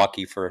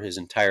Milwaukee for his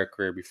entire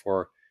career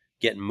before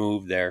getting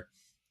moved there.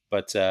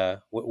 But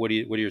what are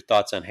your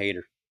thoughts on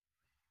Hader?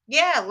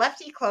 Yeah,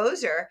 lefty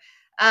closer.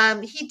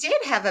 He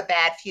did have a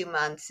bad few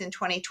months in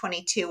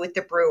 2022 with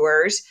the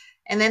Brewers,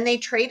 and then they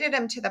traded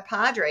him to the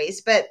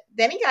Padres, but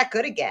then he got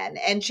good again.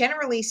 And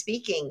generally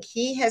speaking,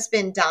 he has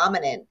been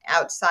dominant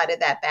outside of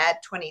that bad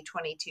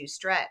 2022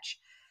 stretch.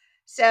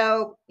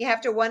 So you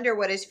have to wonder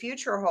what his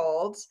future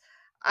holds.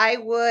 I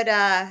would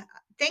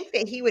think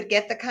that he would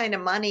get the kind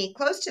of money,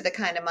 close to the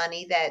kind of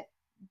money that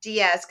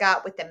Diaz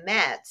got with the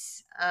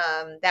Mets.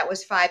 That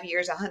was 5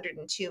 years,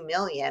 102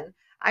 million.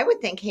 I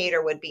would think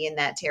Hader would be in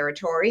that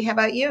territory. How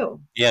about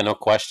you? Yeah, no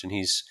question.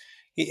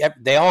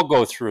 They all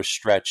go through a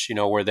stretch,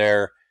 where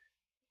they're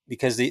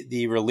because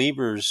the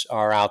relievers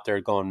are out there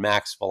going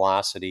max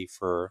velocity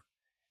for,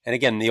 and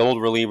again, the old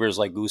relievers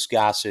like Goose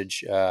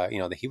Gossage,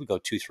 he would go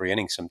 2-3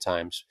 innings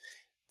sometimes.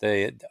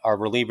 Our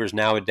relievers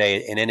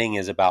nowadays, an inning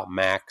is about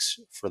max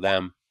for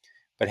them,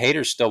 but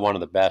Hader's still one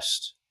of the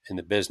best in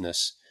the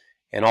business.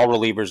 And all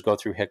relievers go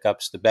through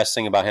hiccups. The best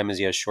thing about him is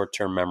he has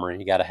short-term memory.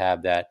 You got to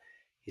have that.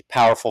 He's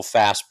powerful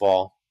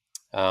fastball,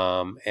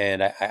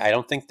 and I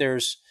don't think there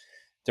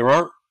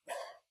aren't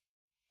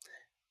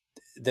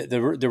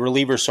the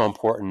reliever is so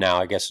important now.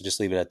 I guess I'll just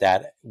leave it at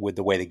that with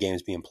the way the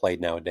game's being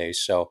played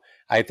nowadays. So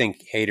I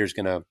think Hader's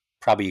going to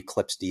probably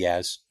eclipse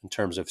Diaz in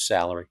terms of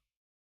salary.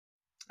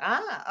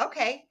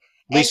 Okay.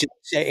 At least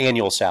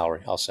annual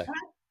salary, I'll say.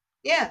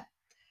 Yeah.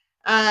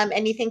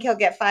 And you think he'll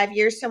get 5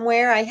 years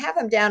somewhere? I have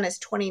him down as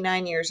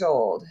 29 years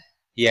old.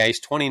 Yeah, he's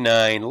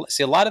 29.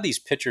 See, a lot of these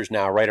pitchers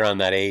now, right around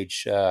that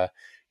age.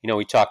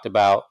 We talked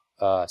about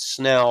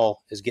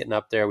Snell is getting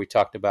up there. We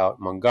talked about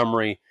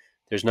Montgomery.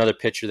 There's another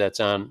pitcher that's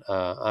on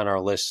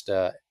our list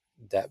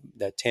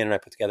that Tanner and I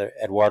put together,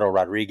 Eduardo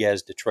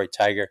Rodriguez, Detroit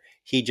Tiger.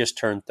 He just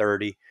turned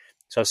 30,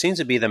 so it seems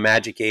to be the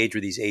magic age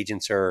where these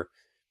agents are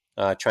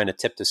trying to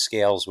tip the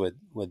scales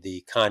with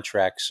the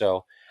contract.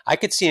 So I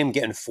could see him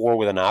getting 4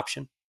 with an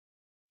option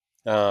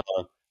uh,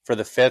 for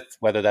the 5th,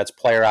 whether that's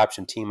player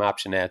option, team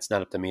option. That's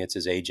not up to me. It's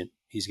his agent.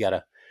 He's got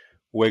to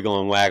wiggle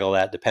and waggle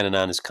that depending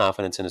on his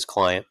confidence in his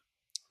client.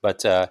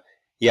 But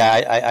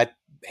yeah,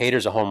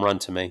 Hader's a home run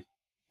to me.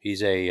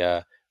 He's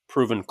a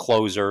proven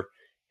closer,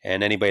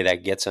 and anybody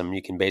that gets him,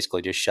 you can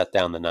basically just shut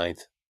down the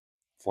ninth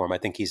for him. I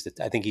think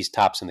he's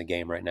tops in the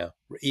game right now,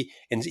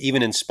 and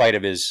even in spite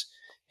of his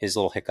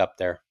little hiccup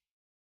there.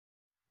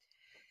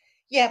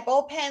 Yeah,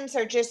 bullpens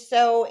are just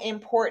so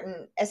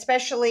important,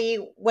 especially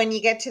when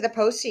you get to the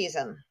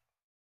postseason.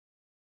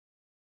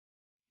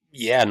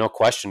 Yeah, no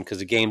question, because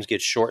the games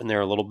get shortened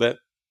there a little bit,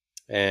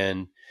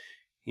 and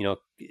you know,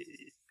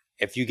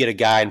 if you get a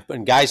guy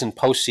and guys in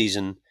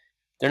postseason,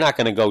 they're not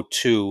going to go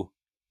 2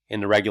 in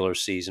the regular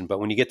season, but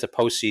when you get to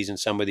postseason,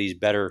 some of these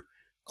better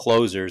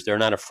closers, they're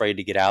not afraid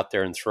to get out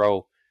there and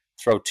throw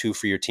 2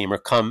 for your team or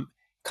come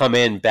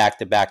in back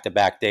to back to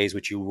back days,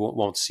 which you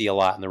won't see a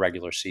lot in the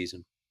regular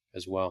season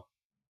as well.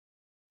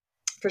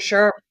 For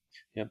sure.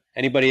 Yeah.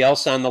 Anybody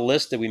else on the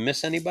list? Did we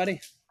miss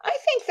anybody? I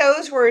think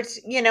those were,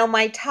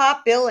 my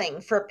top billing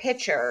for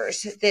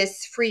pitchers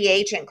this free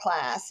agent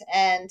class.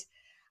 And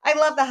I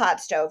love the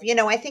hot stove.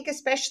 I think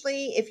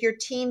especially if your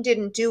team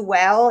didn't do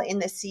well in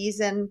the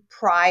season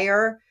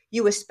prior,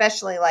 you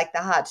especially like the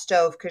hot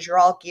stove because you're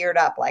all geared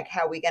up like,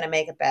 how are we going to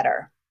make it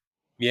better?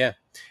 Yeah.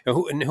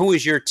 And who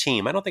is your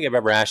team? I don't think I've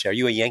ever asked you. Are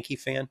you a Yankee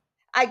fan?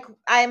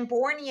 I'm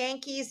born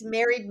Yankees,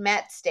 married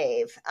Mets,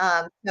 Dave.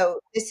 So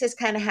this is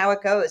kind of how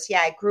it goes.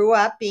 Yeah, I grew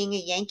up being a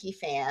Yankee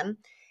fan,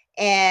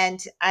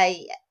 and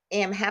I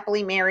am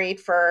happily married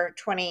for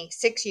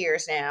 26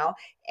 years now.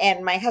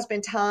 And my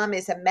husband Tom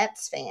is a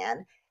Mets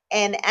fan.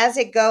 And as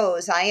it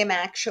goes, I am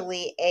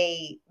actually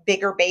a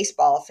bigger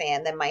baseball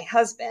fan than my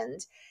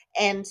husband.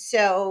 And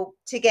so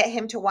to get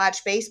him to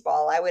watch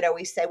baseball, I would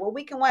always say, well,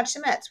 we can watch the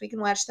Mets. We can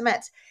watch the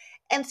Mets.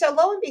 And so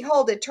lo and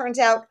behold, it turns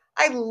out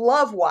I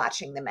love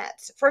watching the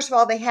Mets. First of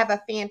all, they have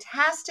a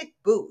fantastic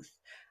booth.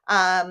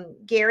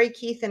 Gary,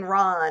 Keith, and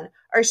Ron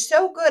are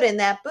so good in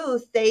that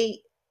booth. They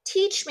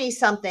teach me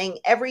something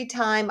every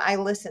time I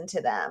listen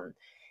to them.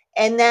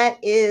 And that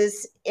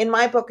is, in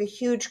my book, a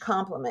huge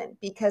compliment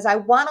because I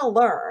want to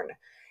learn.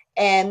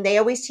 And they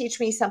always teach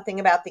me something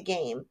about the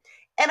game.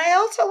 And I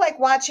also like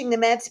watching the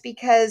Mets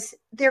because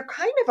they're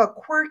kind of a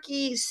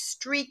quirky,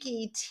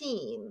 streaky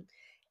team,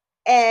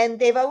 and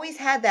they've always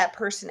had that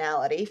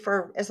personality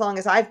for as long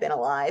as I've been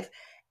alive.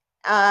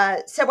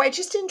 So I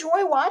just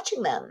enjoy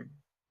watching them.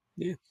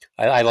 Yeah,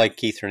 I like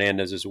Keith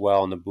Hernandez as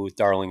well in the booth.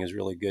 Darling is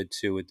really good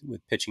too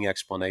with pitching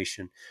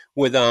explanation.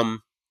 With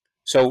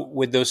so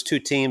with those two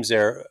teams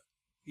there,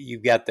 you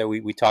got that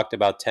we talked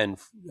about 10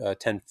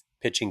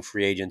 pitching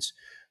free agents.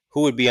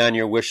 Who would be on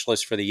your wish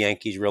list for the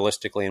Yankees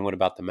realistically, and what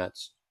about the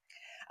Mets?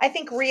 I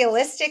think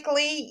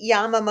realistically,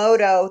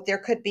 Yamamoto, there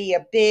could be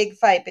a big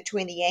fight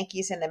between the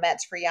Yankees and the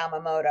Mets for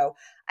Yamamoto.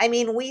 I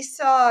mean, we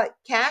saw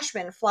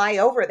Cashman fly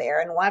over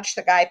there and watch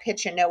the guy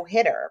pitch a no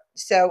hitter.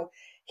 So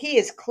he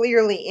is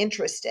clearly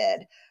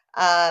interested.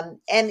 And,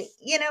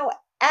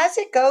 as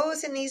it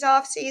goes in these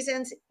off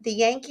seasons, the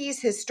Yankees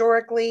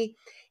historically,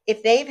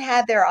 if they've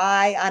had their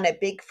eye on a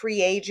big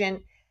free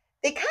agent,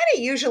 they kind of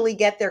usually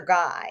get their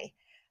guy.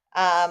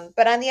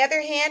 But on the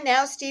other hand,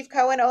 now Steve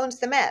Cohen owns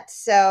the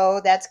Mets.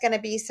 So that's going to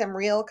be some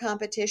real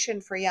competition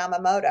for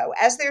Yamamoto,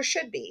 as there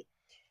should be.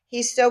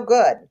 He's so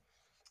good.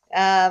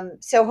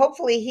 So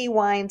hopefully he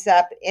winds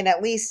up in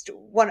at least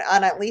one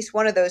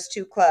of those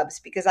two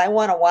clubs because I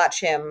want to watch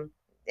him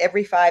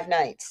every 5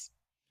 nights.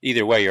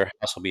 Either way, your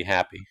house will be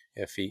happy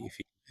if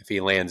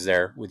he lands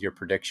there with your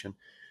prediction.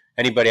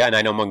 Anybody? And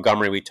I know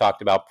Montgomery. We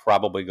talked about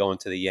probably going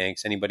to the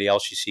Yanks. Anybody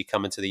else you see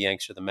coming to the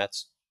Yanks or the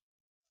Mets?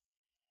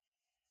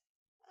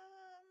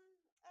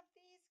 Of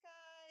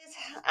these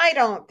guys, I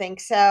don't think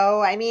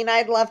so. I mean,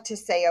 I'd love to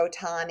say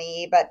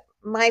Otani, but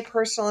my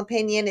personal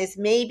opinion is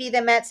maybe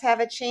the Mets have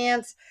a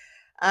chance.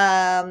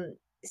 It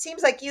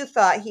seems like you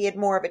thought he had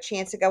more of a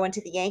chance to go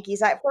into the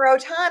Yankees. For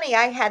Otani,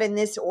 I had in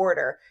this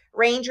order: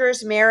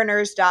 Rangers,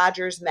 Mariners,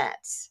 Dodgers,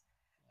 Mets.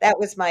 That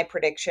was my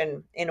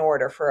prediction in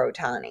order for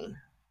Otani.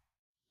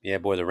 Yeah,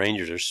 boy, the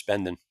Rangers are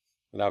spending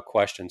without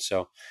question.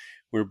 So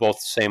we were both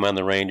the same on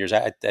the Rangers.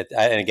 And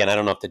again, I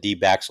don't know if the D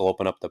backs will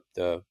open up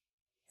the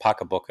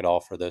pocketbook at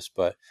all for this,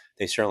 but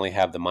they certainly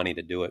have the money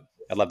to do it.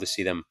 I'd love to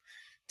see them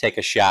take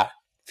a shot,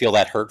 feel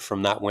that hurt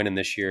from not winning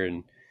this year,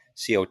 and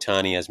see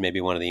Otani as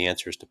maybe one of the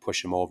answers to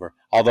push him over.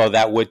 Although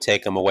that would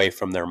take them away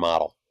from their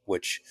model,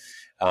 which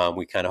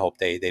we kind of hope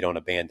they don't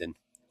abandon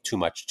too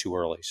much too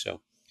early.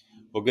 So,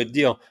 well, good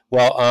deal.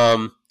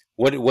 Well,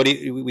 what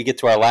do we get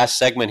to our last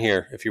segment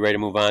here? If you're ready to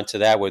move on to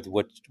that, with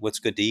what's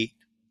good to eat?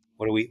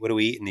 What are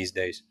we eating these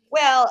days?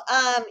 Well,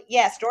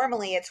 yes,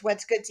 normally it's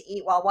what's good to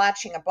eat while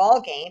watching a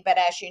ball game, but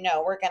as you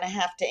know, we're going to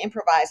have to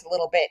improvise a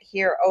little bit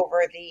here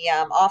over the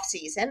off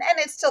season, and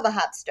it's still the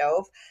hot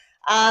stove.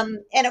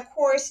 And of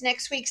course,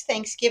 next week's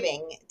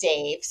Thanksgiving,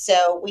 Dave.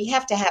 So we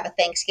have to have a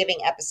Thanksgiving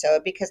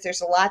episode because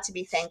there's a lot to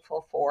be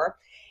thankful for.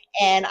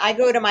 And I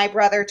go to my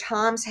brother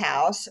Tom's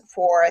house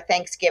for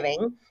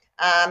Thanksgiving.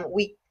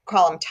 We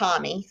call him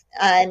Tommy.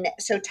 And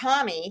so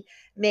Tommy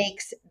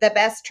makes the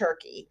best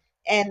turkey.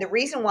 And the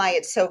reason why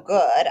it's so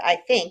good, I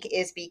think,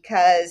 is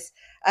because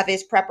of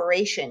his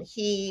preparation.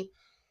 He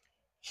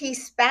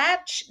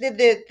spatch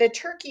the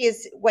turkey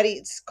is what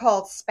it's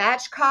called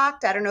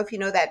spatchcocked. I don't know if you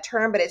know that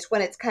term, but it's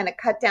when it's kind of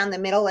cut down the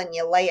middle and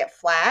you lay it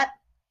flat.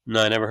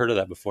 No, I never heard of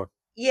that before.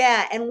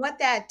 Yeah, and what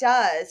that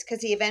does,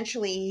 because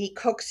he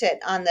cooks it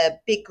on the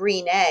big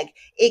green egg,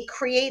 it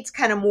creates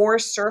kind of more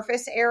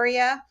surface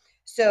area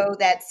so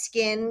that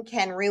skin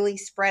can really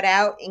spread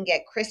out and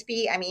get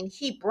crispy. I mean,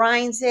 he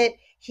brines it,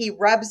 he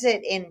rubs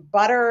it in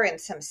butter and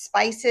some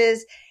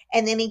spices,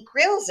 and then he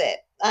grills it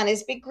on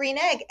his big green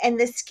egg, and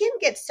the skin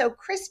gets so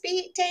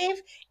crispy,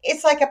 Dave,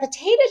 it's like a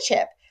potato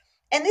chip.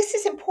 And this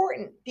is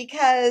important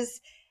because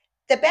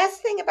the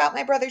best thing about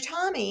my brother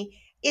Tommy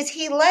is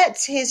he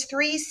lets his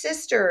three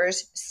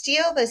sisters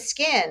steal the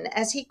skin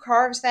as he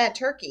carves that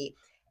turkey.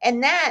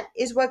 And that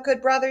is what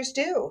good brothers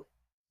do.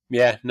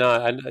 Yeah,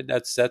 no,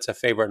 that's a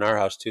favorite in our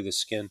house too. The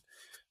skin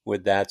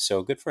with that,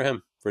 so good for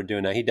him for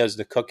doing that. He does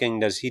the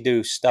cooking. Does he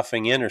do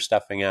stuffing in or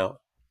stuffing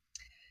out?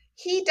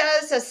 He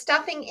does a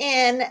stuffing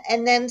in,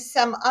 and then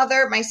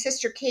my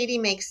sister Katie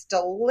makes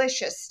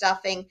delicious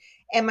stuffing.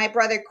 And my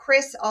brother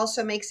Chris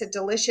also makes a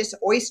delicious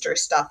oyster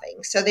stuffing.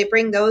 So they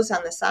bring those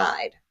on the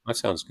side. That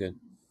sounds good.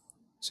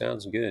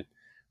 Sounds good.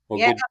 Well,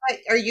 Yeah.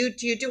 good.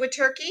 Do you do a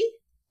turkey?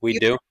 We You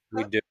do.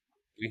 We cook? do.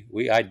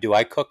 I do.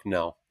 I cook?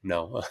 No,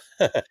 no.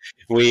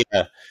 we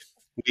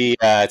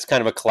it's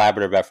kind of a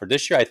collaborative effort.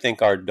 This year, I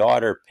think our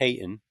daughter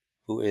Peyton,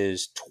 who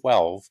is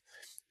 12,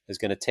 is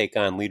going to take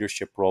on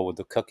leadership role with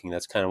the cooking.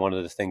 That's kind of one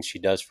of the things she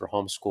does for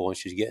homeschool, and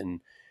she's getting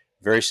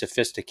very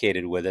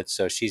sophisticated with it.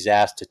 So she's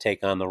asked to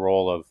take on the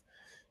role of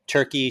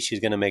turkey.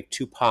 She's going to make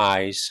two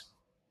pies,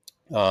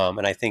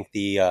 and I think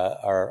the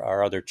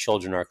our other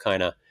children are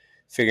kind of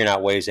figuring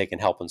out ways they can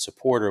help and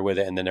support her with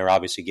it, and then they're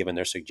obviously giving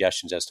their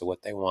suggestions as to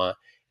what they want.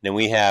 And then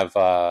we have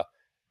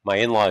my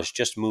in-laws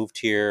just moved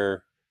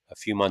here a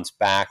few months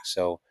back,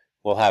 so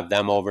we'll have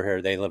them over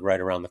here. They live right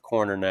around the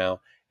corner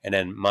now, and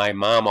then my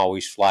mom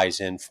always flies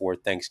in for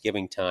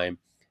Thanksgiving time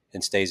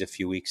and stays a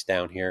few weeks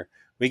down here.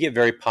 We get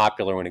very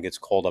popular when it gets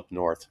cold up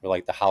north. We're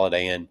like the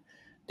Holiday Inn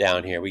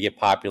down here. We get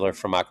popular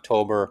from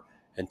October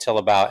until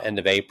about end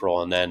of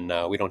April, and then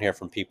we don't hear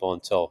from people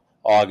until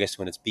August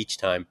when it's beach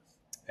time,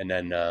 and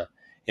then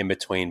in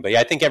between. But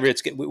yeah, I think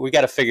we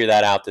got to figure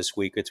that out this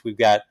week. It's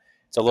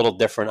a little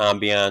different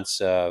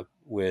ambiance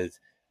with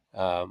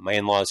my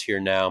in-laws here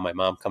now, my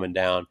mom coming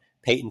down,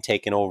 Peyton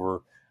taking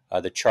over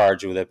the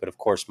charge with it. But of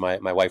course, my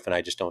wife and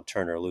I just don't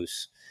turn her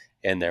loose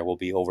in there. We'll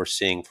be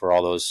overseeing for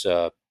all those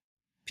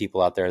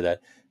people out there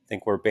that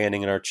think we're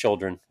abandoning our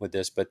children with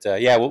this. But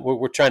yeah,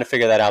 we're trying to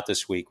figure that out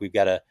this week. We've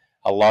got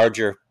a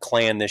larger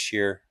clan this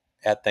year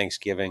at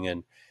Thanksgiving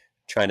and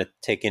trying to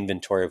take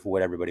inventory of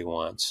what everybody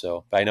wants.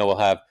 So, but I know we'll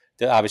have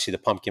obviously the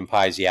pumpkin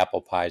pies, the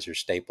apple pies are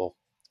staple.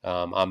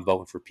 I'm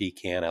voting for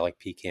pecan. I like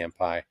pecan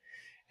pie,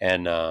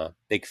 and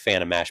big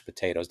fan of mashed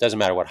potatoes. Doesn't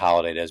matter what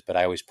holiday it is, but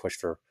I always push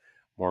for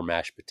more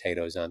mashed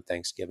potatoes on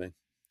Thanksgiving.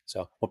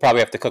 So we'll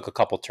probably have to cook a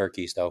couple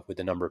turkeys though with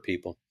the number of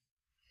people.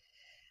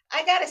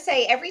 I gotta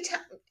say,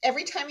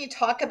 every time you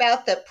talk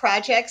about the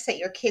projects that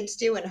your kids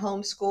do in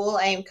homeschool,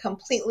 I am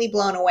completely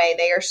blown away.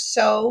 They are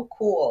so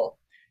cool.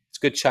 It's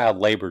good child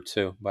labor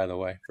too, by the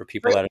way, for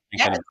people Free. that are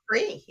Yeah, thinking. it's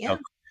free. Yeah.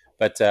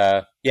 But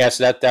yeah,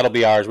 so that'll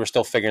be ours. We're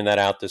still figuring that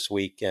out this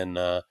week, and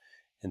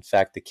in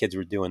fact, the kids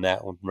were doing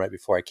that right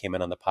before I came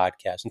in on the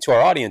podcast. And to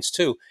our audience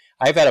too,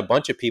 I've had a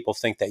bunch of people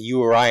think that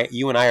you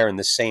and I are in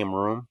the same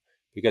room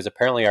because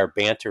apparently our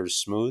banter is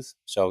smooth.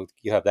 So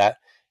you have that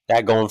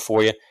going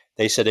for you.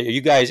 They said, "Are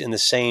you guys in the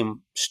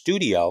same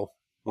studio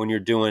when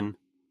you're doing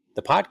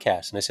the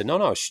podcast?" And I said,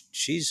 "No,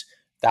 she's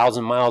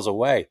 1,000 miles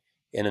away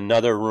in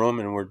another room,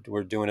 and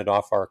we're doing it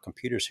off our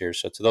computers here."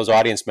 So to those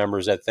audience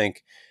members that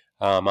think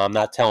I'm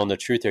not telling the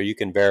truth here, you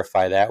can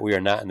verify that we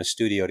are not in the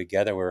studio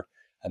together. We're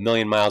a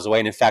million miles away,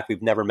 and in fact,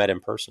 we've never met in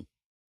person.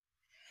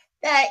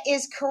 That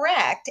is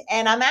correct.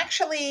 And I'm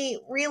actually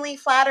really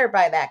flattered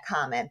by that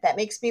comment. That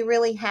makes me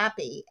really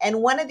happy.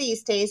 And one of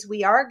these days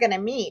we are going to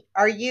meet.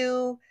 Are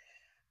you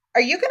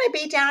going to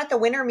be down at the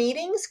winter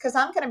meetings? Because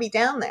I'm going to be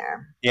down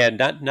there. Yeah,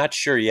 not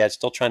sure yet.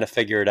 Still trying to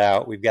figure it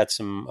out. We've got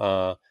some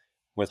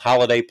with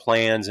holiday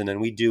plans, and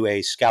then we do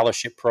a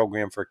scholarship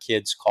program for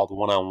kids called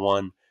One on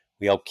One.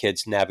 We help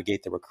kids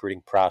navigate the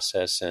recruiting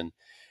process, and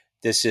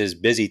this is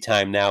busy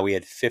time now. We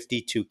had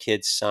 52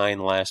 kids sign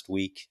last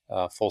week,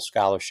 full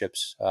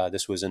scholarships.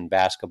 This was in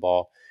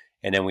basketball,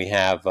 and then we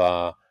have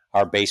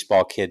our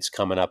baseball kids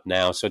coming up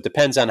now. So it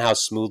depends on how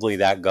smoothly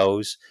that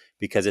goes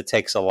because it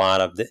takes a lot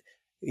of it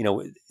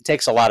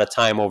takes a lot of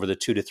time over the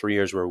 2 to 3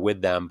 years we're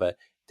with them. But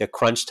the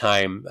crunch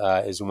time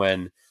is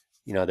when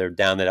they're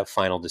down to that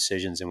final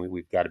decisions, and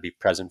we've got to be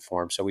present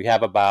for them. So we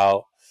have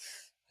about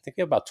I think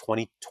we have about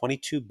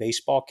 22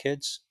 baseball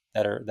kids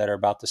that are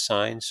about to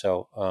sign.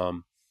 So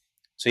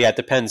yeah, it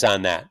depends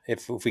on that.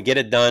 If we get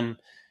it done,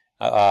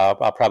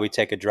 I'll probably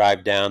take a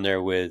drive down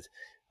there with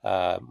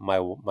my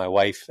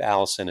wife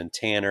Allison and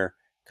Tanner,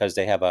 because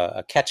they have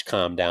a catch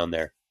com down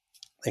there.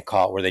 They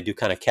call it, where they do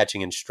kind of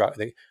catching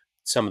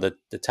some of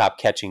the top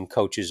catching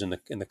coaches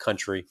in the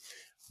country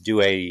do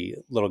a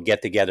little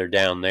get together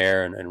down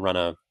there, and run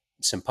a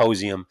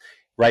symposium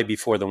right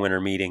before the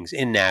winter meetings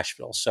in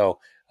Nashville. So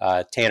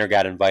Tanner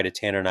got invited.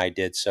 Tanner and I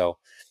did. So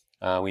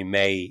we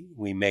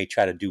may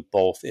try to do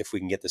both if we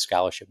can get the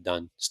scholarship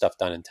stuff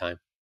done in time.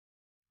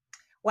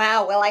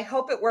 Wow. Well, I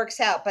hope it works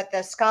out, but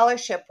the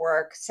scholarship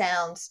work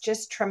sounds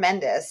just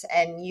tremendous.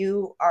 And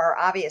you are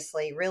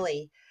obviously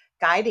really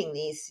guiding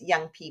these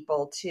young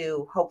people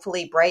to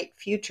hopefully bright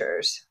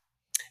futures.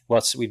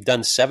 Well, we've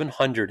done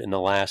 700 in the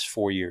last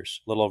 4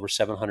 years, a little over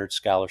 700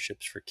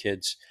 scholarships for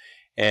kids.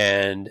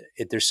 And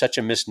there's such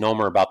a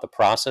misnomer about the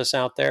process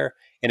out there.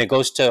 And it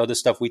goes to the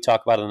stuff we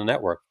talk about on the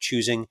network.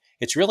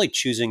 It's really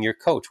choosing your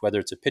coach, whether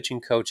it's a pitching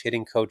coach,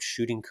 hitting coach,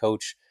 shooting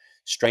coach,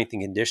 strength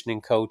and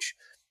conditioning coach.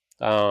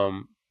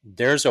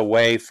 There's a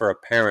way for a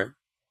parent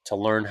to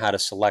learn how to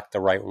select the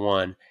right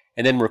one.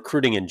 And then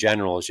recruiting in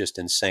general is just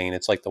insane.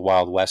 It's like the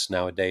Wild West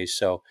nowadays.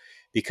 So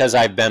because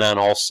I've been on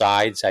all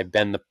sides, I've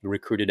been the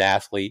recruited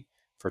athlete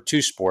for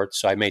two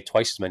sports, so I made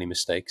twice as many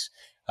mistakes.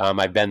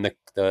 I've been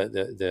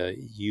the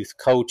youth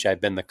coach.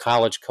 I've been the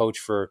college coach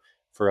for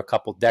a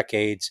couple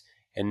decades.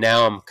 And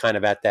now I'm kind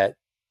of at that.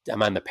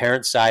 I'm on the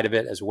parent side of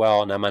it as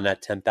well, and I'm on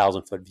that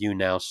 10,000-foot view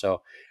now.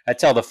 So I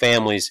tell the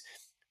families,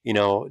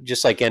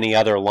 just like any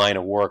other line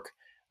of work,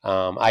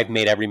 I've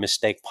made every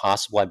mistake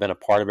possible. I've been a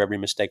part of every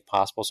mistake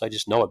possible, so I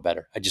just know it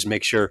better. I just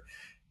make sure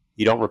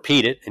you don't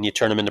repeat it, and you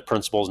turn them into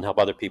principles and help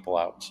other people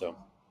out. So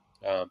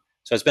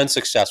it's been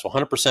successful.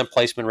 100%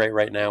 placement rate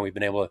right now. We've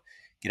been able to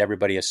get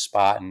everybody a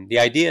spot, and the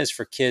idea is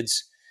for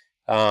kids.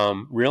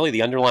 Really,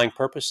 the underlying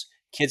purpose: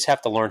 kids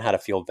have to learn how to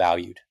feel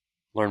valued,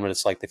 learn what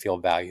it's like to feel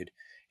valued,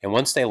 and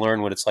once they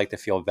learn what it's like to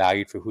feel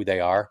valued for who they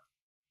are,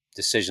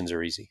 decisions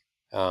are easy.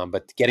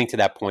 But getting to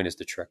that point is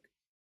the trick.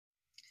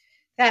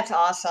 That's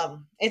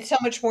awesome. It's so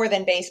much more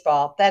than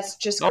baseball. That's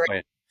just Oh, great.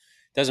 man.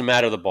 Doesn't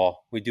matter the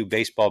ball. We do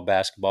baseball,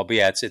 basketball, but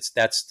yeah,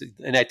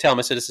 and I tell them,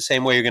 I said, it's the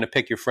same way you're going to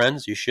pick your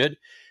friends. You should.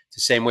 It's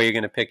the same way you're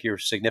going to pick your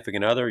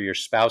significant other, your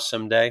spouse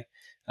someday.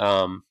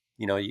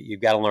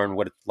 You've got to learn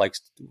what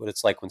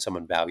it's like when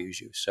someone values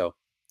you. So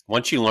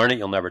once you learn it,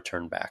 you'll never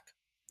turn back.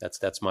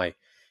 That's my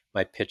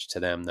pitch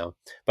to them, though.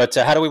 But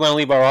how do we want to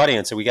leave our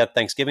audience? So we got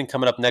Thanksgiving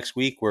coming up next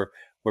week. We're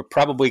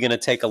probably going to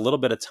take a little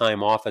bit of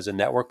time off as a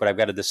network, but I've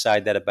got to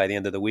decide that by the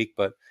end of the week.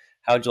 But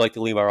how would you like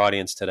to leave our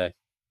audience today?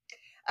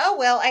 Oh,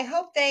 well, I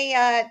hope they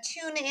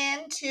tune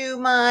in to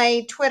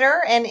my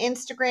Twitter and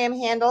Instagram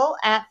handle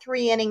at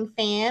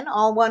 3inningfan,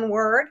 all one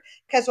word,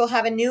 because we'll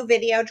have a new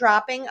video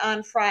dropping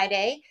on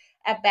Friday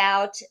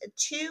about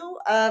two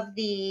of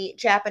the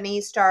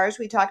Japanese stars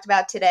we talked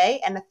about today,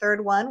 and a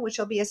third one, which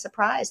will be a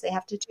surprise. They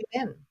have to tune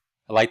in.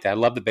 I like that. I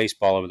love the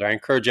baseball over there. I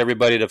encourage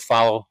everybody to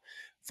follow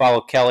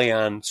Kelly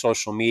on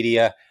social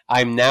media.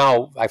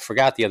 I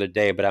forgot the other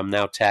day, but I'm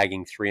now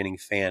tagging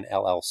 3Inning Fan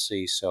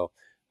LLC. So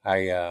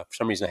for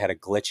some reason, I had a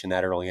glitch in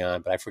that early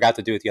on, but I forgot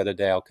to do it the other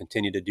day. I'll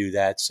continue to do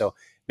that. So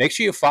make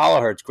sure you follow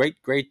her. It's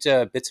great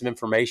bits of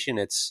information.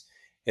 It's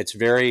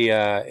very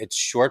it's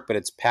short, but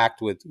it's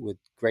packed with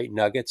great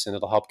nuggets, and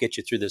it'll help get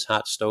you through this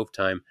hot stove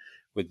time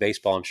with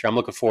baseball. I'm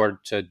looking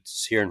forward to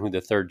hearing who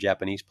the third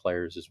Japanese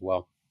player is as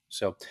well.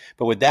 So,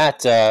 but with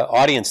that,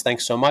 audience,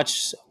 thanks so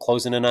much.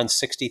 Closing in on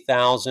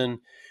 60,000.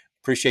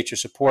 Appreciate your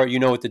support. You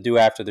know what to do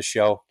after the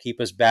show. Keep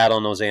us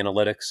battling those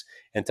analytics.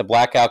 And to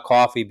Blackout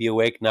Coffee, be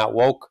awake, not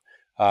woke.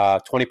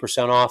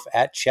 20% off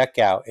at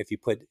checkout. If you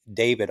put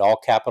David, all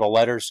capital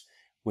letters,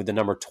 with the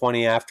number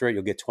 20 after it,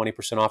 you'll get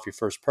 20% off your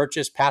first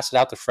purchase. Pass it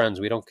out to friends.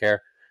 We don't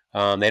care.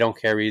 They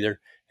don't care either.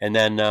 And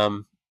then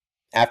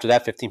after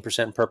that,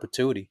 15% in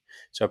perpetuity.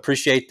 So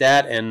appreciate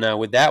that. And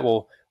with that,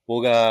 we'll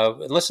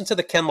listen to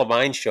the Ken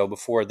Levine show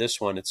before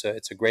this one. It's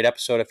a great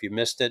episode if you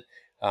missed it.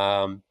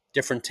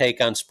 Different take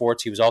on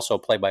sports. He was also a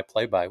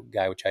play-by-play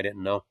guy, which I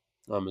didn't know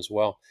as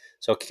well.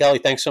 So Kelly,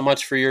 thanks so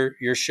much for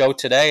your show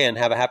today, and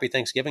have a happy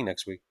Thanksgiving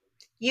next week.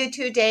 You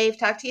too, Dave.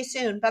 Talk to you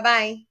soon.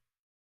 Bye-bye.